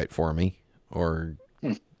smoke right for me, or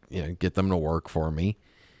get them to work for me.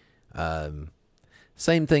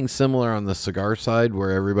 Same thing, similar on the cigar side,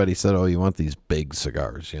 where everybody said, "Oh, you want these big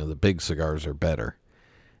cigars? The big cigars are better."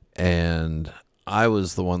 And I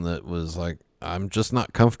was the one that was like, "I'm just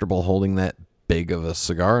not comfortable holding that big of a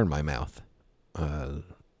cigar in my mouth. I'm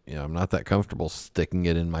not that comfortable sticking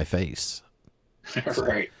it in my face.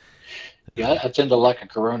 Right. Yeah, I tend to like a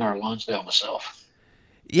Corona or Lonsdale myself.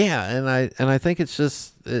 Yeah, and I think it's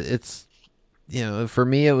just for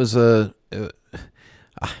me it was I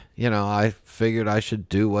figured I should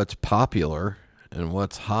do what's popular and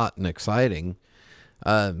what's hot and exciting.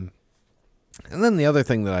 And then the other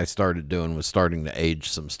thing that I started doing was starting to age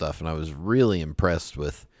some stuff, and I was really impressed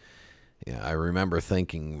with. I remember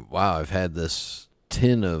thinking, "Wow, I've had this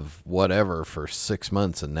tin of whatever for 6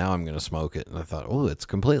 months, and now I'm going to smoke it." And I thought, "Oh, it's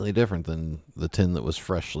completely different than the tin that was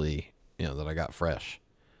freshly, that I got fresh."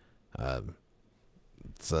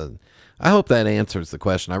 So I hope that answers the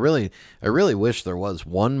question. I really wish there was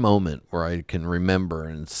one moment where I can remember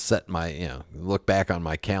and set my, look back on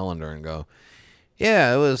my calendar and go,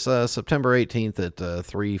 yeah, it was September 18th at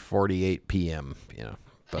 3:48 p.m.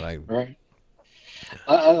 But right.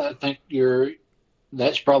 I think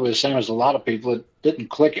that's probably the same as a lot of people. It didn't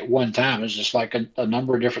click at one time. It's just like a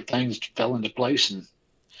number of different things fell into place, and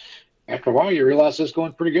after a while, you realize it's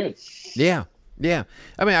going pretty good. Yeah.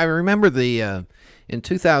 I mean, I remember in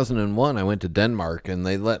 2001, I went to Denmark, and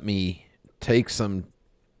they let me take some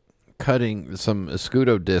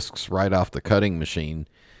Escudo discs right off the cutting machine.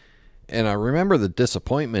 And I remember the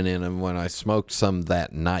disappointment in them when I smoked some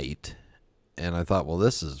that night. And I thought, well,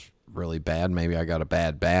 this is really bad. Maybe I got a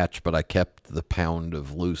bad batch, but I kept the pound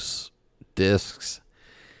of loose discs.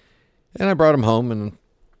 And I brought them home and,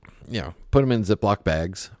 put them in Ziploc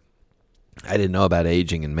bags. I didn't know about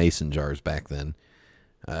aging in mason jars back then.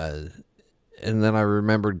 And then I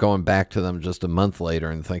remembered going back to them just a month later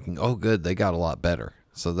and thinking, oh, good, they got a lot better.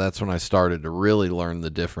 So that's when I started to really learn the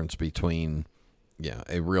difference between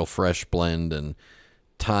a real fresh blend and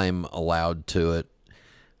time allowed to it,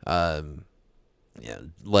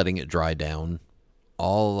 letting it dry down.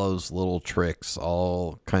 All those little tricks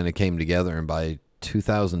all kind of came together, and by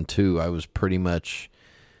 2002, I was pretty much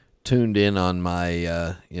tuned in on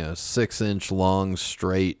my 6-inch long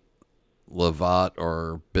straight Lavat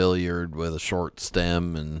or billiard with a short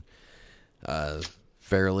stem and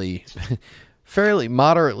fairly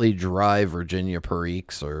moderately dry Virginia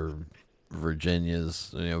Periques or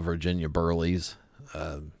Virginias, Virginia Burleys.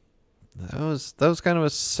 That was kind of a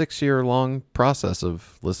 6-year-long process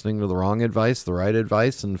of listening to the wrong advice, the right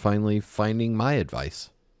advice, and finally finding my advice.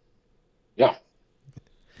 Yeah.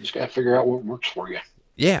 You just got to figure out what works for you.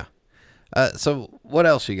 Yeah. So what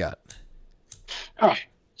else you got? All right.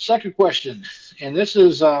 Second question, and this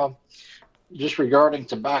is just regarding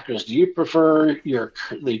tobaccos. Do you prefer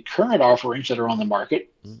the current offerings that are on the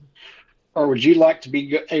market, or would you like to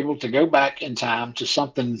be able to go back in time to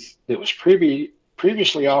something that was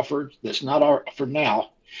previously offered that's not offered now,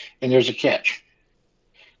 and there's a catch?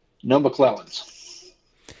 No McClellans.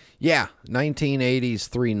 Yeah, 1980s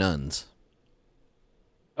Three Nuns.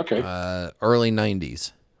 Okay. Early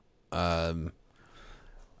 90s.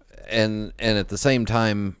 And at the same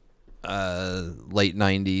time, late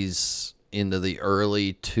 90s into the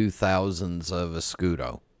early 2000s of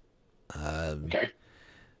Escudo. Okay.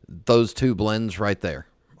 Those two blends right there.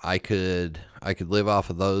 I could live off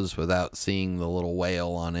of those without seeing the little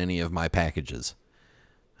whale on any of my packages.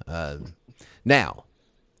 Now,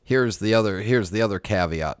 here's the other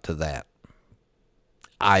caveat to that.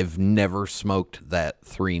 I've never smoked that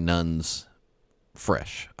Three Nuns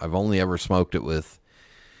fresh. I've only ever smoked it with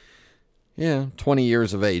 20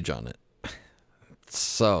 years of age on it.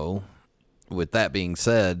 So, with that being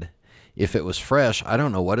said, if it was fresh, I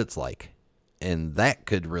don't know what it's like. And that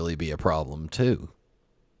could really be a problem too.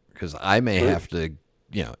 Because I may have to,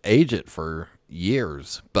 age it for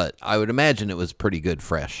years. But I would imagine it was pretty good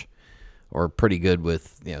fresh. Or pretty good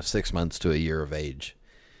with, 6 months to a year of age.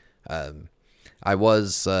 I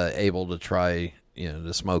was able to try,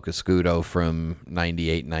 to smoke Escudo from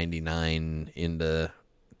 98, 99 into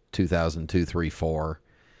 2002, 3, 4.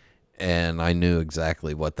 And I knew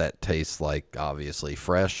exactly what that tastes like, obviously.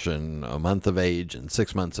 Fresh and a month of age and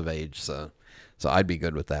 6 months of age. So I'd be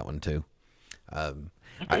good with that one, too.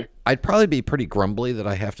 Okay. I'd probably be pretty grumbly that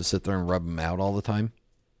I have to sit there and rub them out all the time.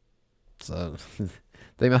 So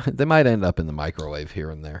they might end up in the microwave here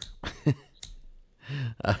and there.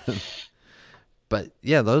 But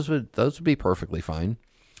yeah, those would be perfectly fine.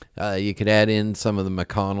 You could add in some of the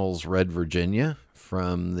McConnell's Red Virginia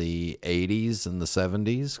from the 80s and the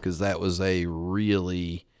 70s, because that was a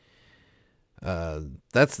really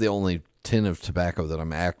that's the only tin of tobacco that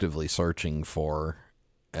I'm actively searching for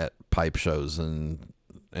at pipe shows and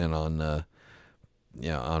on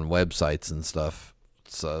on websites and stuff.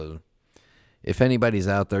 So if anybody's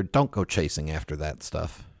out there, don't go chasing after that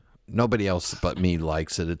stuff. Nobody else but me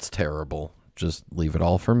likes it. It's terrible. just leave it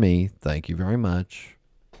all for me. Thank you very much.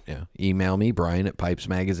 Yeah. Email me, Brian at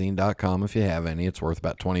pipesmagazine.com if you have any. It's worth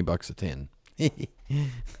about $20 a tin.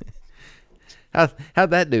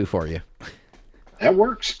 How'd that do for you? That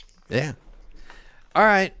works. Yeah. All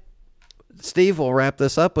right. Steve, we'll wrap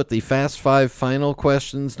this up with the Fast Five final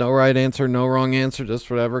questions. No right answer, no wrong answer, just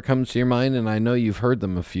whatever comes to your mind. And I know you've heard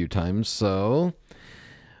them a few times, so.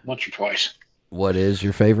 Once or twice. What is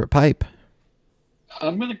your favorite pipe?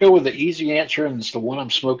 I'm going to go with the easy answer, and it's the one I'm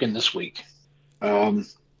smoking this week.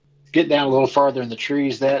 Get down a little farther in the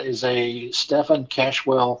trees. That is a Stephen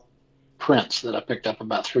Cashwell Prince that I picked up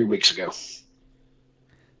about 3 weeks ago.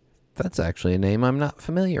 That's actually a name I'm not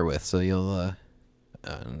familiar with, so you'll...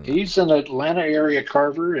 He's an Atlanta area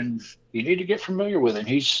carver, and you need to get familiar with him.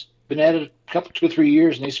 He's been at it a couple, 2 or 3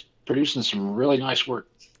 years, and he's producing some really nice work.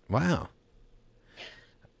 Wow.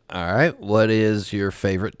 All right. What is your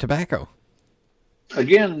favorite tobacco?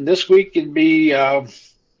 Again, this week it'd be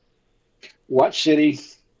Watch City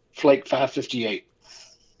Flake 558.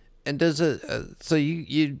 And does it? So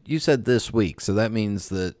you said this week, so that means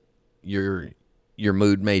that your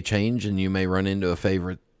mood may change, and you may run into a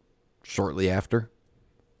favorite shortly after.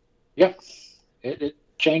 Yep, it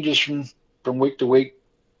changes from week to week,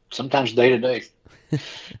 sometimes day to day.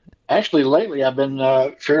 Actually, lately I've been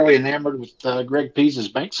fairly enamored with Greg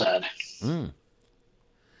Pease's Bankside,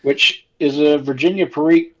 which is a Virginia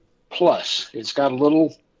Perique Plus. It's got a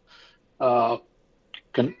little Dark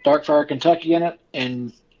Fire Kentucky in it,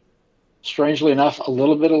 and strangely enough, a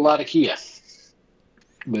little bit of Latakia.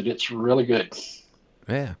 But it's really good.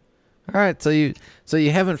 Yeah. All right. So you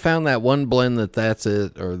haven't found that one blend that's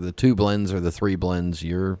it, or the 2 blends, or the 3 blends.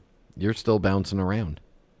 You're still bouncing around.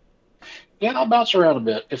 Yeah, I'll bounce around a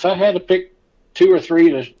bit. If I had to pick 2 or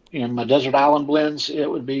 3 to my desert island blends, it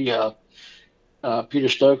would be Peter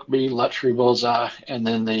Stokeby, Luxury Bullseye, and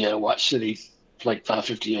then the Watch City Flake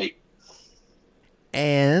 558.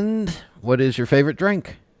 And what is your favorite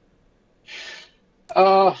drink?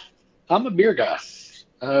 I'm a beer guy.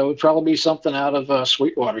 It would probably be something out of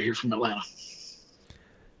Sweetwater here from Atlanta.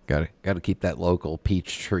 Got to keep that local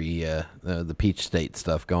peach tree, the peach state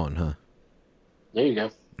stuff going, huh? There you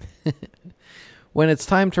go. When it's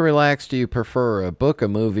time to relax, do you prefer a book, a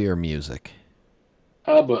movie, or music?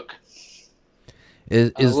 A book.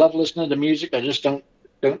 I love listening to music. I just don't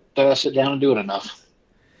sit down and do it enough.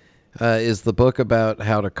 Is the book about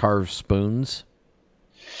how to carve spoons?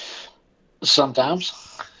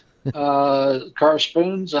 Sometimes. Carve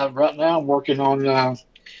spoons. Right now I'm working on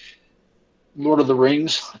Lord of the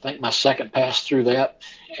Rings. I think my second pass through that.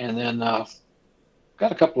 And then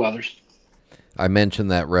got a couple others. I mentioned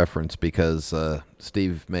that reference because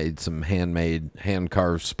Steve made some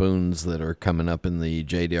hand-carved spoons that are coming up in the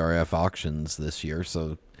JDRF auctions this year.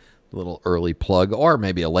 So a little early plug, or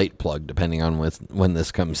maybe a late plug, depending on when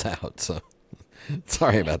this comes out. So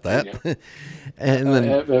sorry about that.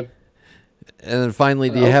 And then finally,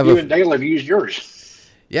 do you have you and Dale have used yours?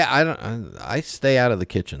 Yeah, I stay out of the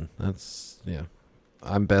kitchen.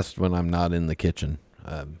 I'm best when I'm not in the kitchen.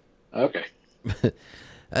 Okay.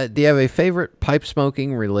 Do you have a favorite pipe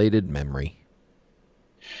smoking related memory?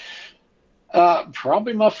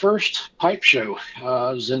 Probably my first pipe show.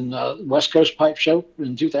 I was in West Coast Pipe Show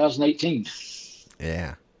in 2018.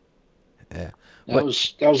 Yeah. That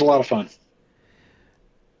was a lot of fun.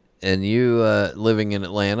 And you, living in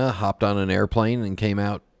Atlanta, hopped on an airplane and came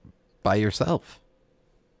out by yourself.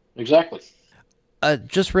 Exactly.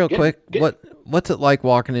 Just real quick, what's it like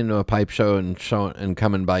walking into a pipe show and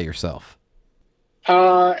coming by yourself?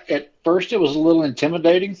 At first it was a little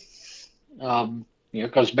intimidating,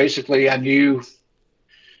 because basically I knew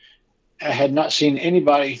I had not seen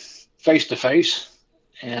anybody face to face,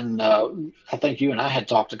 and I think you and I had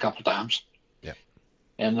talked a couple times. Yeah.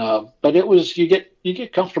 And but it was you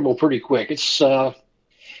get comfortable pretty quick. It's a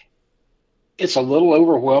little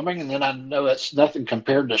overwhelming, and then I know that's nothing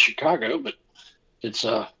compared to Chicago, but it's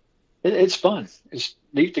fun. It's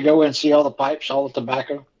neat to go in and see all the pipes, all the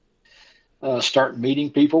tobacco. Start meeting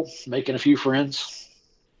people, making a few friends.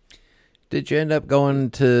 Did you end up going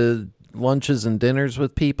to lunches and dinners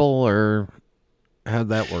with people, or how'd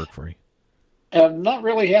that work for you? I've not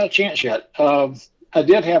really had a chance yet. I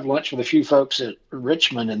did have lunch with a few folks at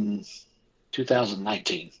Richmond in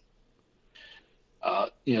 2019.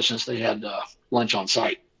 Since they had lunch on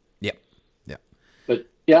site. Yep. Yeah. But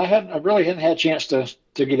yeah, I really hadn't had a chance to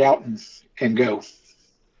get out and go.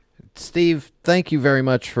 Steve, thank you very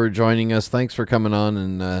much for joining us. Thanks for coming on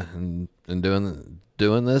and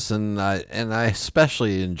doing this, and I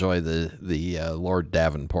especially enjoy the Lord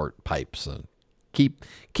Davenport pipes. So keep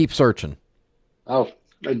searching. Oh,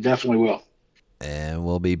 I definitely will. and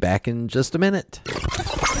we'll be back in just a minute.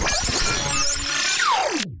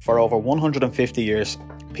 For over 150 years,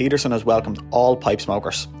 Peterson has welcomed all pipe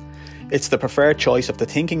smokers. It's the preferred choice of the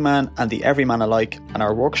thinking man and the everyman alike, and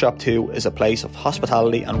our workshop too is a place of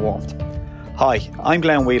hospitality and warmth. Hi, I'm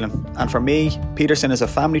Glenn Whelan, and for me, Peterson is a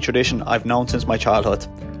family tradition I've known since my childhood.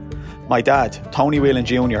 My dad, Tony Whelan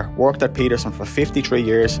Jr., worked at Peterson for 53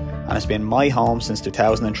 years and has been my home since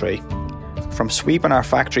 2003. From sweeping our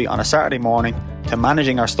factory on a Saturday morning, to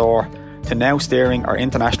managing our store, to now steering our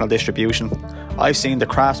international distribution, I've seen the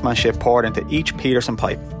craftsmanship poured into each Peterson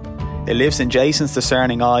pipe. It lives in Jason's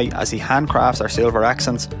discerning eye as he handcrafts our silver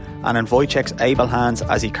accents, and in Wojciech's able hands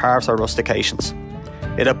as he carves our rustications.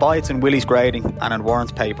 It abides in Willie's grading and in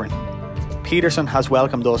Warren's papering. Peterson has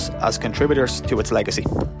welcomed us as contributors to its legacy,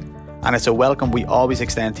 and it's a welcome we always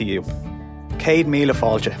extend to you. Céad Míle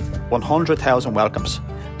Fáilte, 100,000 welcomes,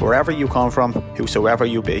 wherever you come from, whosoever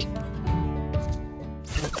you be.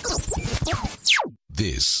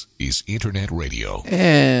 This is Internet Radio.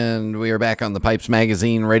 And we are back on the Pipes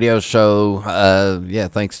Magazine radio show.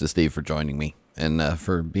 Thanks to Steve for joining me and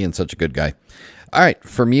for being such a good guy. All right,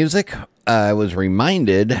 for music, I was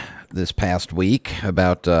reminded this past week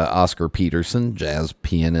about Oscar Peterson, jazz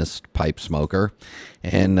pianist, pipe smoker,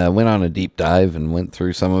 and went on a deep dive and went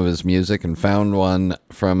through some of his music and found one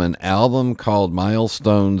from an album called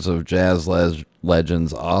Milestones of Jazz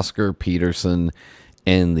Legends, Oscar Peterson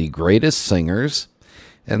and the Greatest Singers.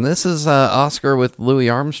 And this is Oscar with Louis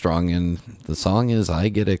Armstrong, and the song is I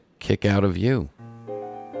Get a Kick Out of You.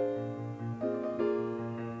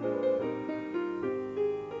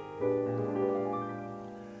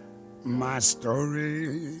 My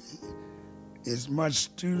story is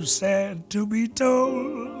much too sad to be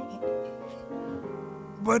told,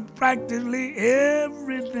 but practically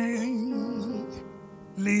everything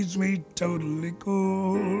leaves me totally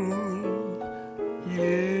cold.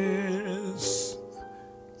 Yes,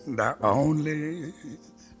 the only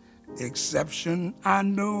exception I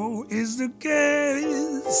know is the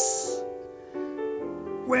case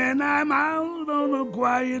when I'm out on a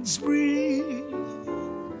quiet spree,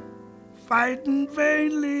 fighting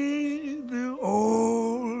vainly the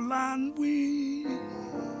old ennui,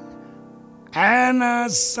 and I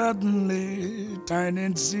suddenly turn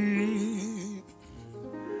and see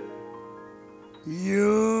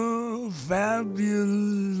your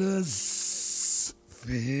fabulous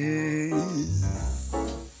face.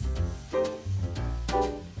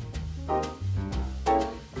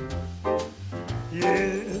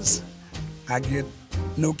 Yes, I get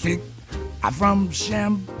no kick from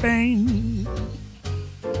champagne.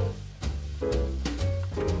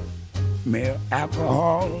 Mere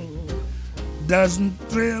alcohol doesn't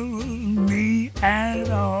thrill me at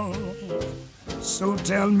all. So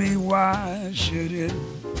tell me, why should it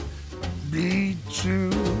be true?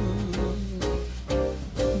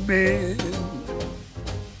 Babe,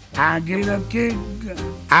 I get a kick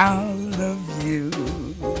out of you.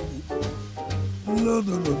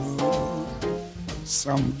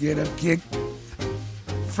 Some get a kick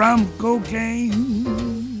from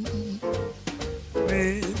cocaine.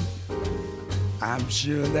 Babe, I'm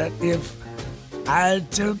sure that if I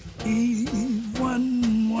took even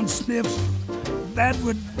one sniff, that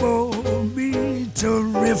would bore me to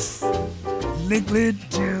riff liquid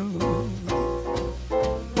too.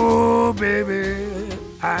 Oh, baby,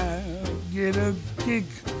 I'll get a kick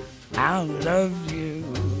out of you.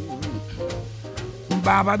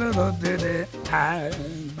 Ba-ba-da-da-da-da, I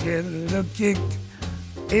get a kick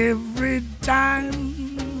every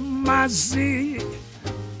time I see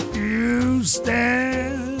you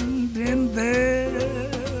standing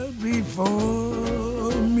there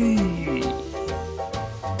before me.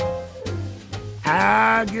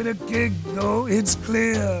 I get a kick, though it's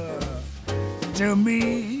clear to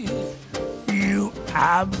me you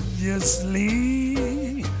obviously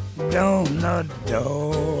don't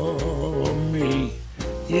adore me.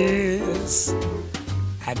 Yes,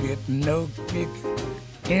 I get no kick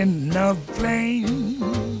in no plane,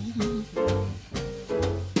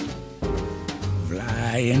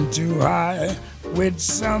 flying too high with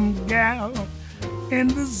some gal in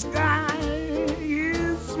the sky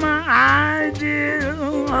is my idea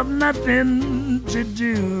of nothing to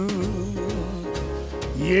do.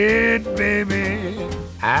 Yet, baby,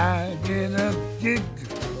 I get a kick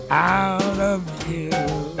out of you.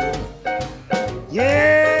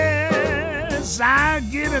 Yes, I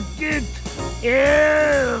get a kick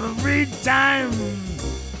every time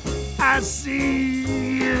I see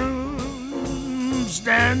you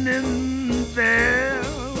standing there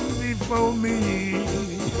before me.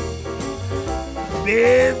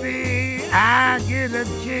 Baby, I get a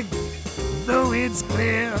kick though it's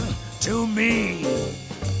clear to me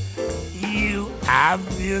you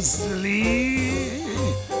obviously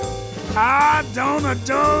don't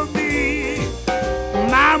adore me.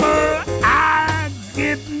 Mama, I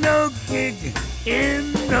get no kick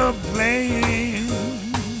in the plane.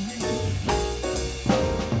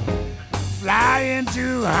 Flying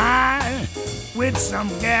too high with some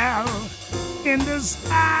gal in the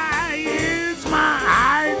sky is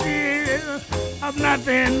my idea of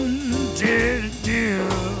nothing to do.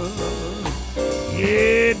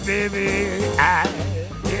 Yeah, baby, I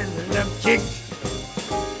get a kick.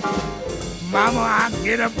 Mama, I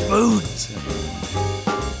get a boot.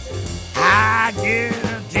 I get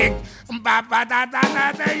a kick.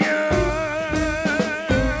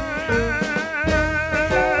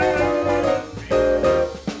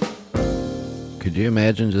 Could you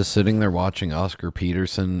imagine just sitting there watching Oscar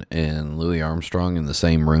Peterson and Louis Armstrong in the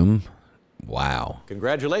same room? Wow.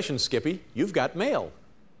 Congratulations, Skippy. You've got mail.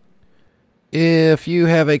 If you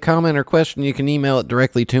have a comment or question, you can email it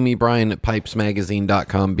directly to me, Brian at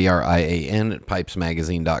pipesmagazine.com, BRIAN at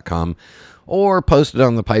pipesmagazine.com, or post it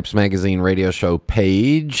on the Pipes Magazine radio show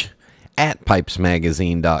page at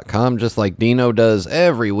pipesmagazine.com, just like Dino does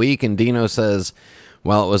every week. And Dino says,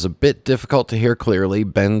 while it was a bit difficult to hear clearly,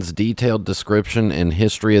 Ben's detailed description and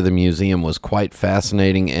history of the museum was quite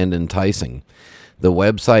fascinating and enticing. The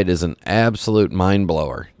website is an absolute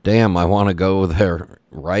mind-blower. Damn, I want to go there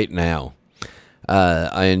right now.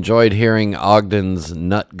 I enjoyed hearing Ogden's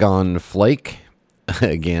Nut Gone Flake.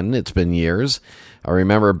 Again, it's been years. I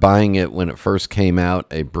remember buying it when it first came out.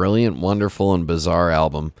 A brilliant, wonderful, and bizarre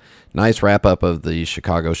album. Nice wrap-up of the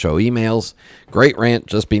Chicago show emails. Great rant,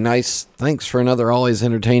 just be nice. Thanks for another always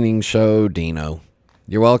entertaining show, Dino.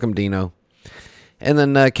 You're welcome, Dino. And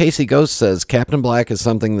then Casey Ghost says, Captain Black is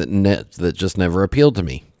something that just never appealed to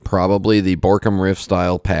me. Probably the Borkham Riff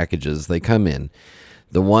style packages they come in.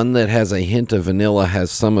 The one that has a hint of vanilla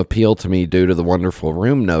has some appeal to me due to the wonderful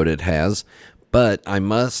room note it has, but I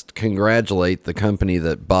must congratulate the company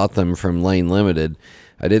that bought them from Lane Limited.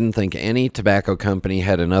 I didn't think any tobacco company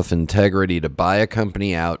had enough integrity to buy a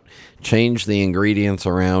company out, change the ingredients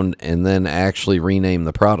around, and then actually rename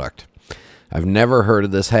the product. I've never heard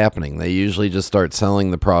of this happening. They usually just start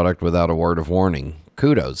selling the product without a word of warning.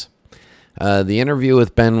 Kudos. The interview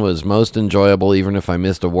with Ben was most enjoyable, even if I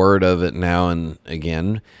missed a word of it now and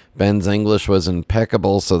again. Ben's English was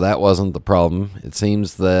impeccable, so that wasn't the problem. It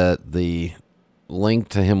seems that the link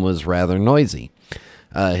to him was rather noisy.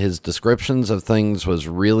 His descriptions of things was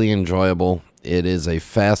really enjoyable. It is a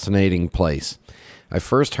fascinating place. I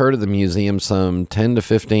first heard of the museum some 10 to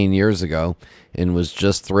 15 years ago and was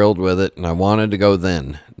just thrilled with it, and I wanted to go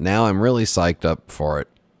then. Now I'm really psyched up for it.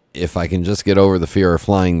 If I can just get over the fear of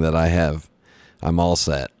flying that I have, I'm all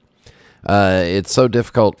set. It's so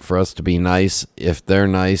difficult for us to be nice. If they're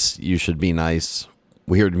nice, you should be nice.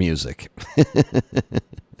 Weird music.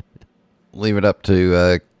 Leave it up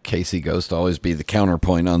to Casey Ghost to always be the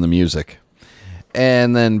counterpoint on the music.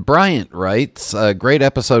 And then Bryant writes, great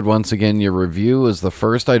episode once again. Your review was the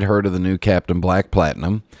first I'd heard of the new Captain Black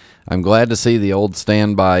Platinum. I'm glad to see the old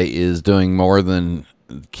standby is doing more than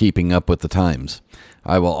keeping up with the times.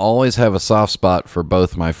 I will always have a soft spot for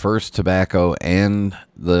both my first tobacco and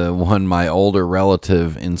the one my older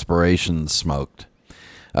relative inspirations smoked.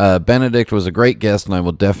 Benedict was a great guest, and I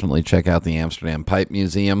will definitely check out the Amsterdam Pipe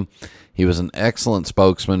Museum. He was an excellent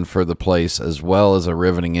spokesman for the place, as well as a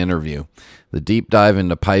riveting interview. The deep dive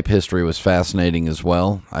into pipe history was fascinating as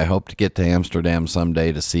well. I hope to get to Amsterdam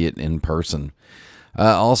someday to see it in person.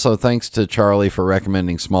 Also, thanks to Charlie for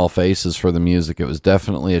recommending Small Faces for the music. It was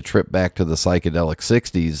definitely a trip back to the psychedelic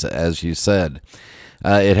 60s, as you said.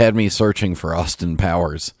 It had me searching for Austin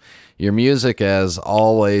Powers. Your music, as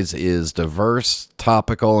always, is diverse,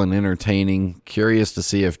 topical, and entertaining. Curious to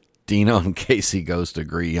see if Dino and Casey Ghost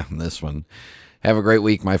agree on this one. Have a great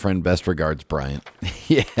week, my friend. Best regards, Bryant.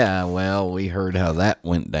 Yeah, well, we heard how that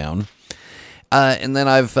went down. And then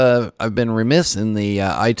I've been remiss in the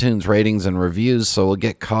iTunes ratings and reviews, so we'll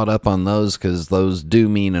get caught up on those because those do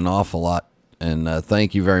mean an awful lot. And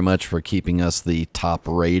thank you very much for keeping us the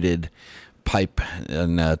top-rated pipe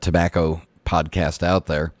and tobacco podcast out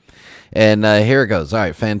there. And here it goes. All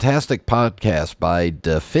right, fantastic podcast by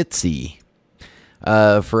DeFitzy.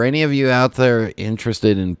 For any of you out there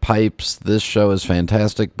interested in pipes, this show is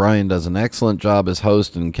fantastic. Brian does an excellent job as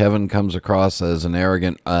host, and Kevin comes across as an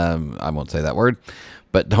arrogant, I won't say that word,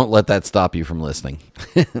 but don't let that stop you from listening.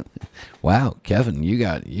 Wow, Kevin, you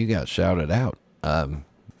got shouted out.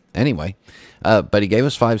 Anyway, but he gave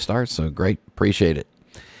us 5 stars, so great, appreciate it.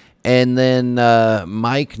 And then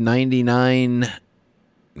Mike $99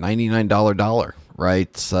 dollar.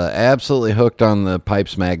 writes, absolutely hooked on the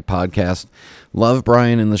Pipes Mag podcast. Love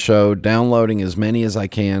Brian in the show. Downloading as many as I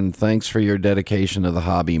can. Thanks for your dedication to the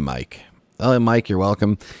hobby, Mike. Oh, Mike, you're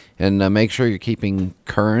welcome. And make sure you're keeping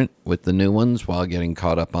current with the new ones while getting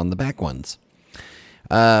caught up on the back ones.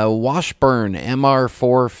 Washburn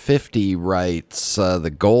MR450 writes,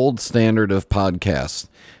 the gold standard of podcasts.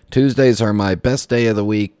 Tuesdays are my best day of the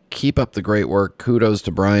week. Keep up the great work. Kudos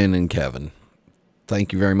to Brian and Kevin.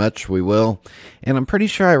 Thank you very much. We will. And I'm pretty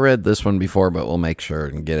sure I read this one before, but we'll make sure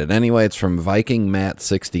and get it. Anyway, it's from Viking Matt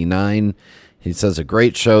 69. He says, a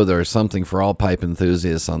great show. There is something for all pipe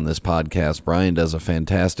enthusiasts on this podcast. Brian does a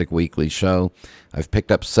fantastic weekly show. I've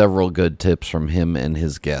picked up several good tips from him and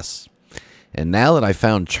his guests. And now that I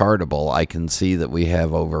found Chartable, I can see that we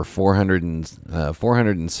have over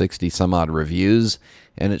 460 some odd reviews,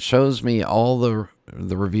 and it shows me all the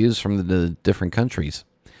reviews from the different countries.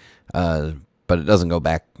 But it doesn't go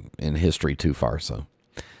back in history too far. So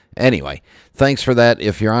anyway, thanks for that.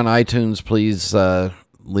 If you're on iTunes, please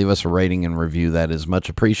leave us a rating and review. That is much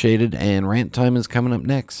appreciated. And rant time is coming up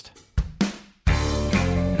next.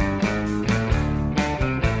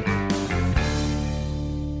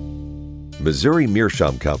 Missouri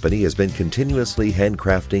Meerschaum Company has been continuously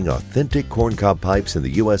handcrafting authentic corncob pipes in the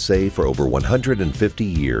USA for over 150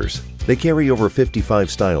 years. They carry over 55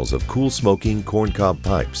 styles of cool smoking corncob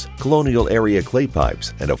pipes, colonial area clay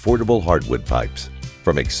pipes, and affordable hardwood pipes.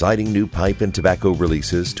 From exciting new pipe and tobacco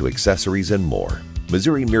releases to accessories and more,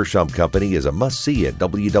 Missouri Meerschaum Company is a must-see at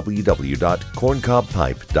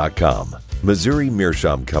www.corncobpipe.com. Missouri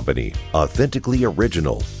Meerschaum Company, authentically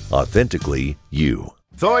original, authentically you.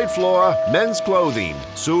 Thoid Flora men's clothing,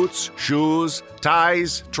 suits, shoes,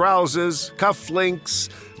 ties, trousers, cufflinks,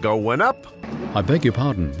 going up. I beg your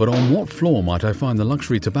pardon, but on what floor might I find the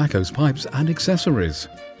luxury tobaccos, pipes and accessories?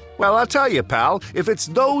 Well, I'll tell you, pal, if it's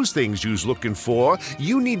those things you's looking for,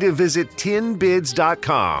 you need to visit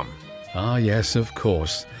tinbids.com. Ah, yes, of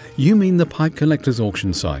course. You mean the pipe collector's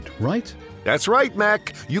auction site, right? That's right,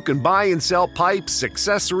 Mac. You can buy and sell pipes,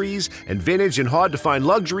 accessories, and vintage and hard-to-find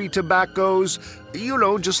luxury tobaccos,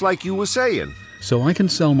 just like you were saying. So I can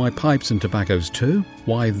sell my pipes and tobaccos too?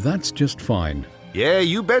 Why, that's just fine. Yeah,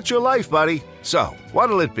 you bet your life, buddy. So,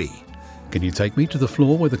 what'll it be? Can you take me to the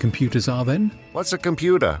floor where the computers are then? What's a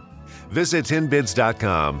computer? Visit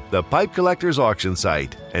tinbids.com, the pipe collector's auction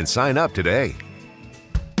site, and sign up today.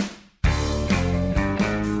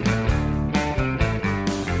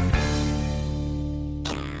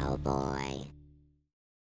 Cowboy.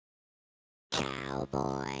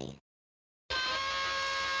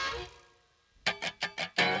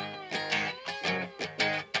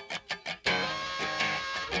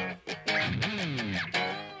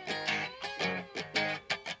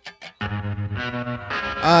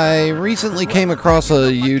 I recently came across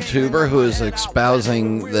a YouTuber who is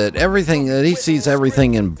espousing that he sees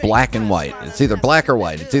everything in black and white. It's either black or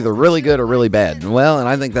white. It's either really good or really bad. Well, and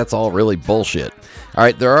I think that's all really bullshit. All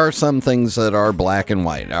right, there are some things that are black and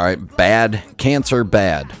white. All right, bad, cancer,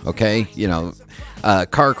 bad. Okay,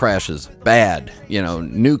 car crashes, bad.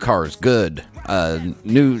 New cars, good.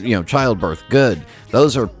 Childbirth, good.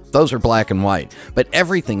 Those are black and white. But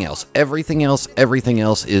everything else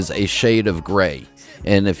is a shade of gray.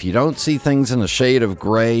 And if you don't see things in a shade of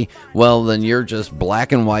gray, well, then you're just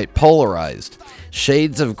black and white polarized.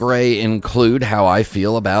 Shades of gray include how I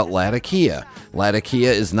feel about Latakia.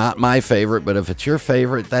 Latakia is not my favorite, but if it's your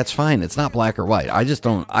favorite, that's fine. It's not black or white. I just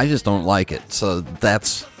don't like it. So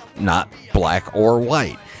that's not black or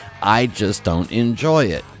white. I just don't enjoy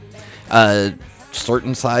it.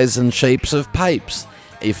 Certain size and shapes of pipes.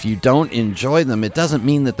 If you don't enjoy them, it doesn't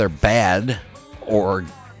mean that they're bad, or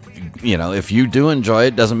if you do enjoy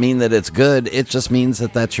it, doesn't mean that it's good. It just means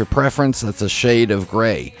that that's your preference. That's a shade of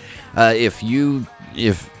gray. If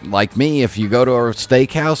like me, if you go to a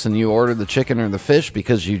steakhouse and you order the chicken or the fish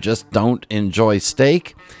because you just don't enjoy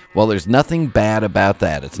steak, well, there's nothing bad about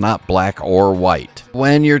that. It's not black or white.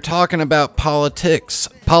 When you're talking about politics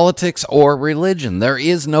or religion, there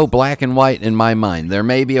is no black and white in my mind. There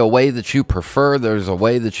may be a way that you prefer. There's a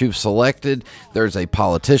way that you've selected. There's a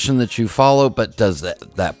politician that you follow, but does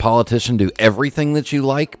that politician do everything that you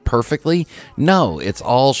like perfectly? No, it's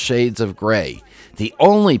all shades of gray. The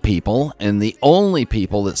only people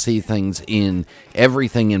that see things in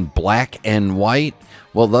everything in black and white,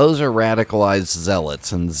 well, those are radicalized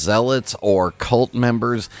zealots, and zealots or cult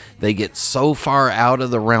members, they get so far out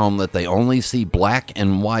of the realm that they only see black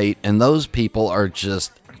and white, and those people are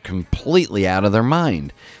just completely out of their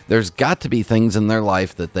mind. There's got to be things in their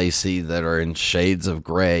life that they see that are in shades of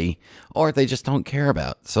gray, or they just don't care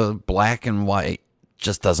about. So black and white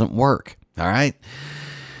just doesn't work, all right?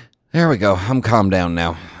 There we go. I'm calmed down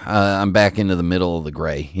now. I'm back into the middle of the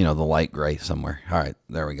gray, the light gray somewhere. All right,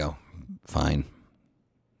 there we go. Fine.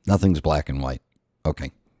 Nothing's black and white.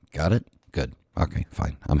 Okay, got it? Good. Okay,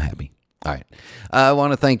 fine. I'm happy. All right. I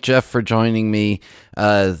want to thank Jeff for joining me.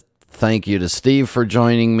 Thank you to Steve for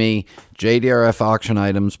joining me. JDRF Auction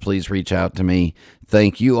Items, please reach out to me.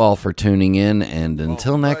 Thank you all for tuning in, and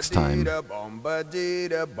until next time. Happy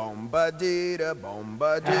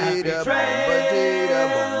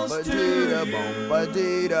trails to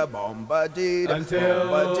until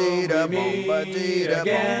we meet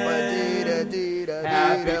again.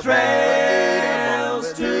 Happy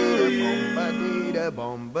trails to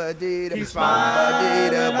keep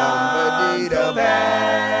smiling until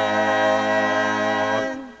then.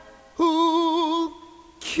 Who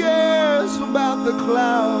cares about the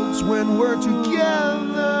clouds when we're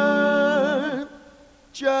together?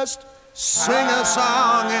 Just sing a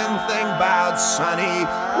song and think about sunny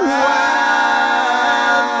weather.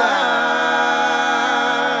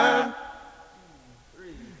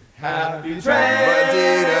 Happy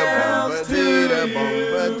trails to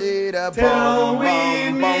till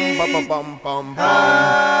we meet again.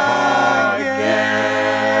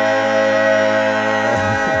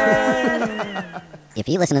 If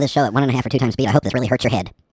you listen to this show at 1.5 or 2 times speed, I hope this really hurts your head.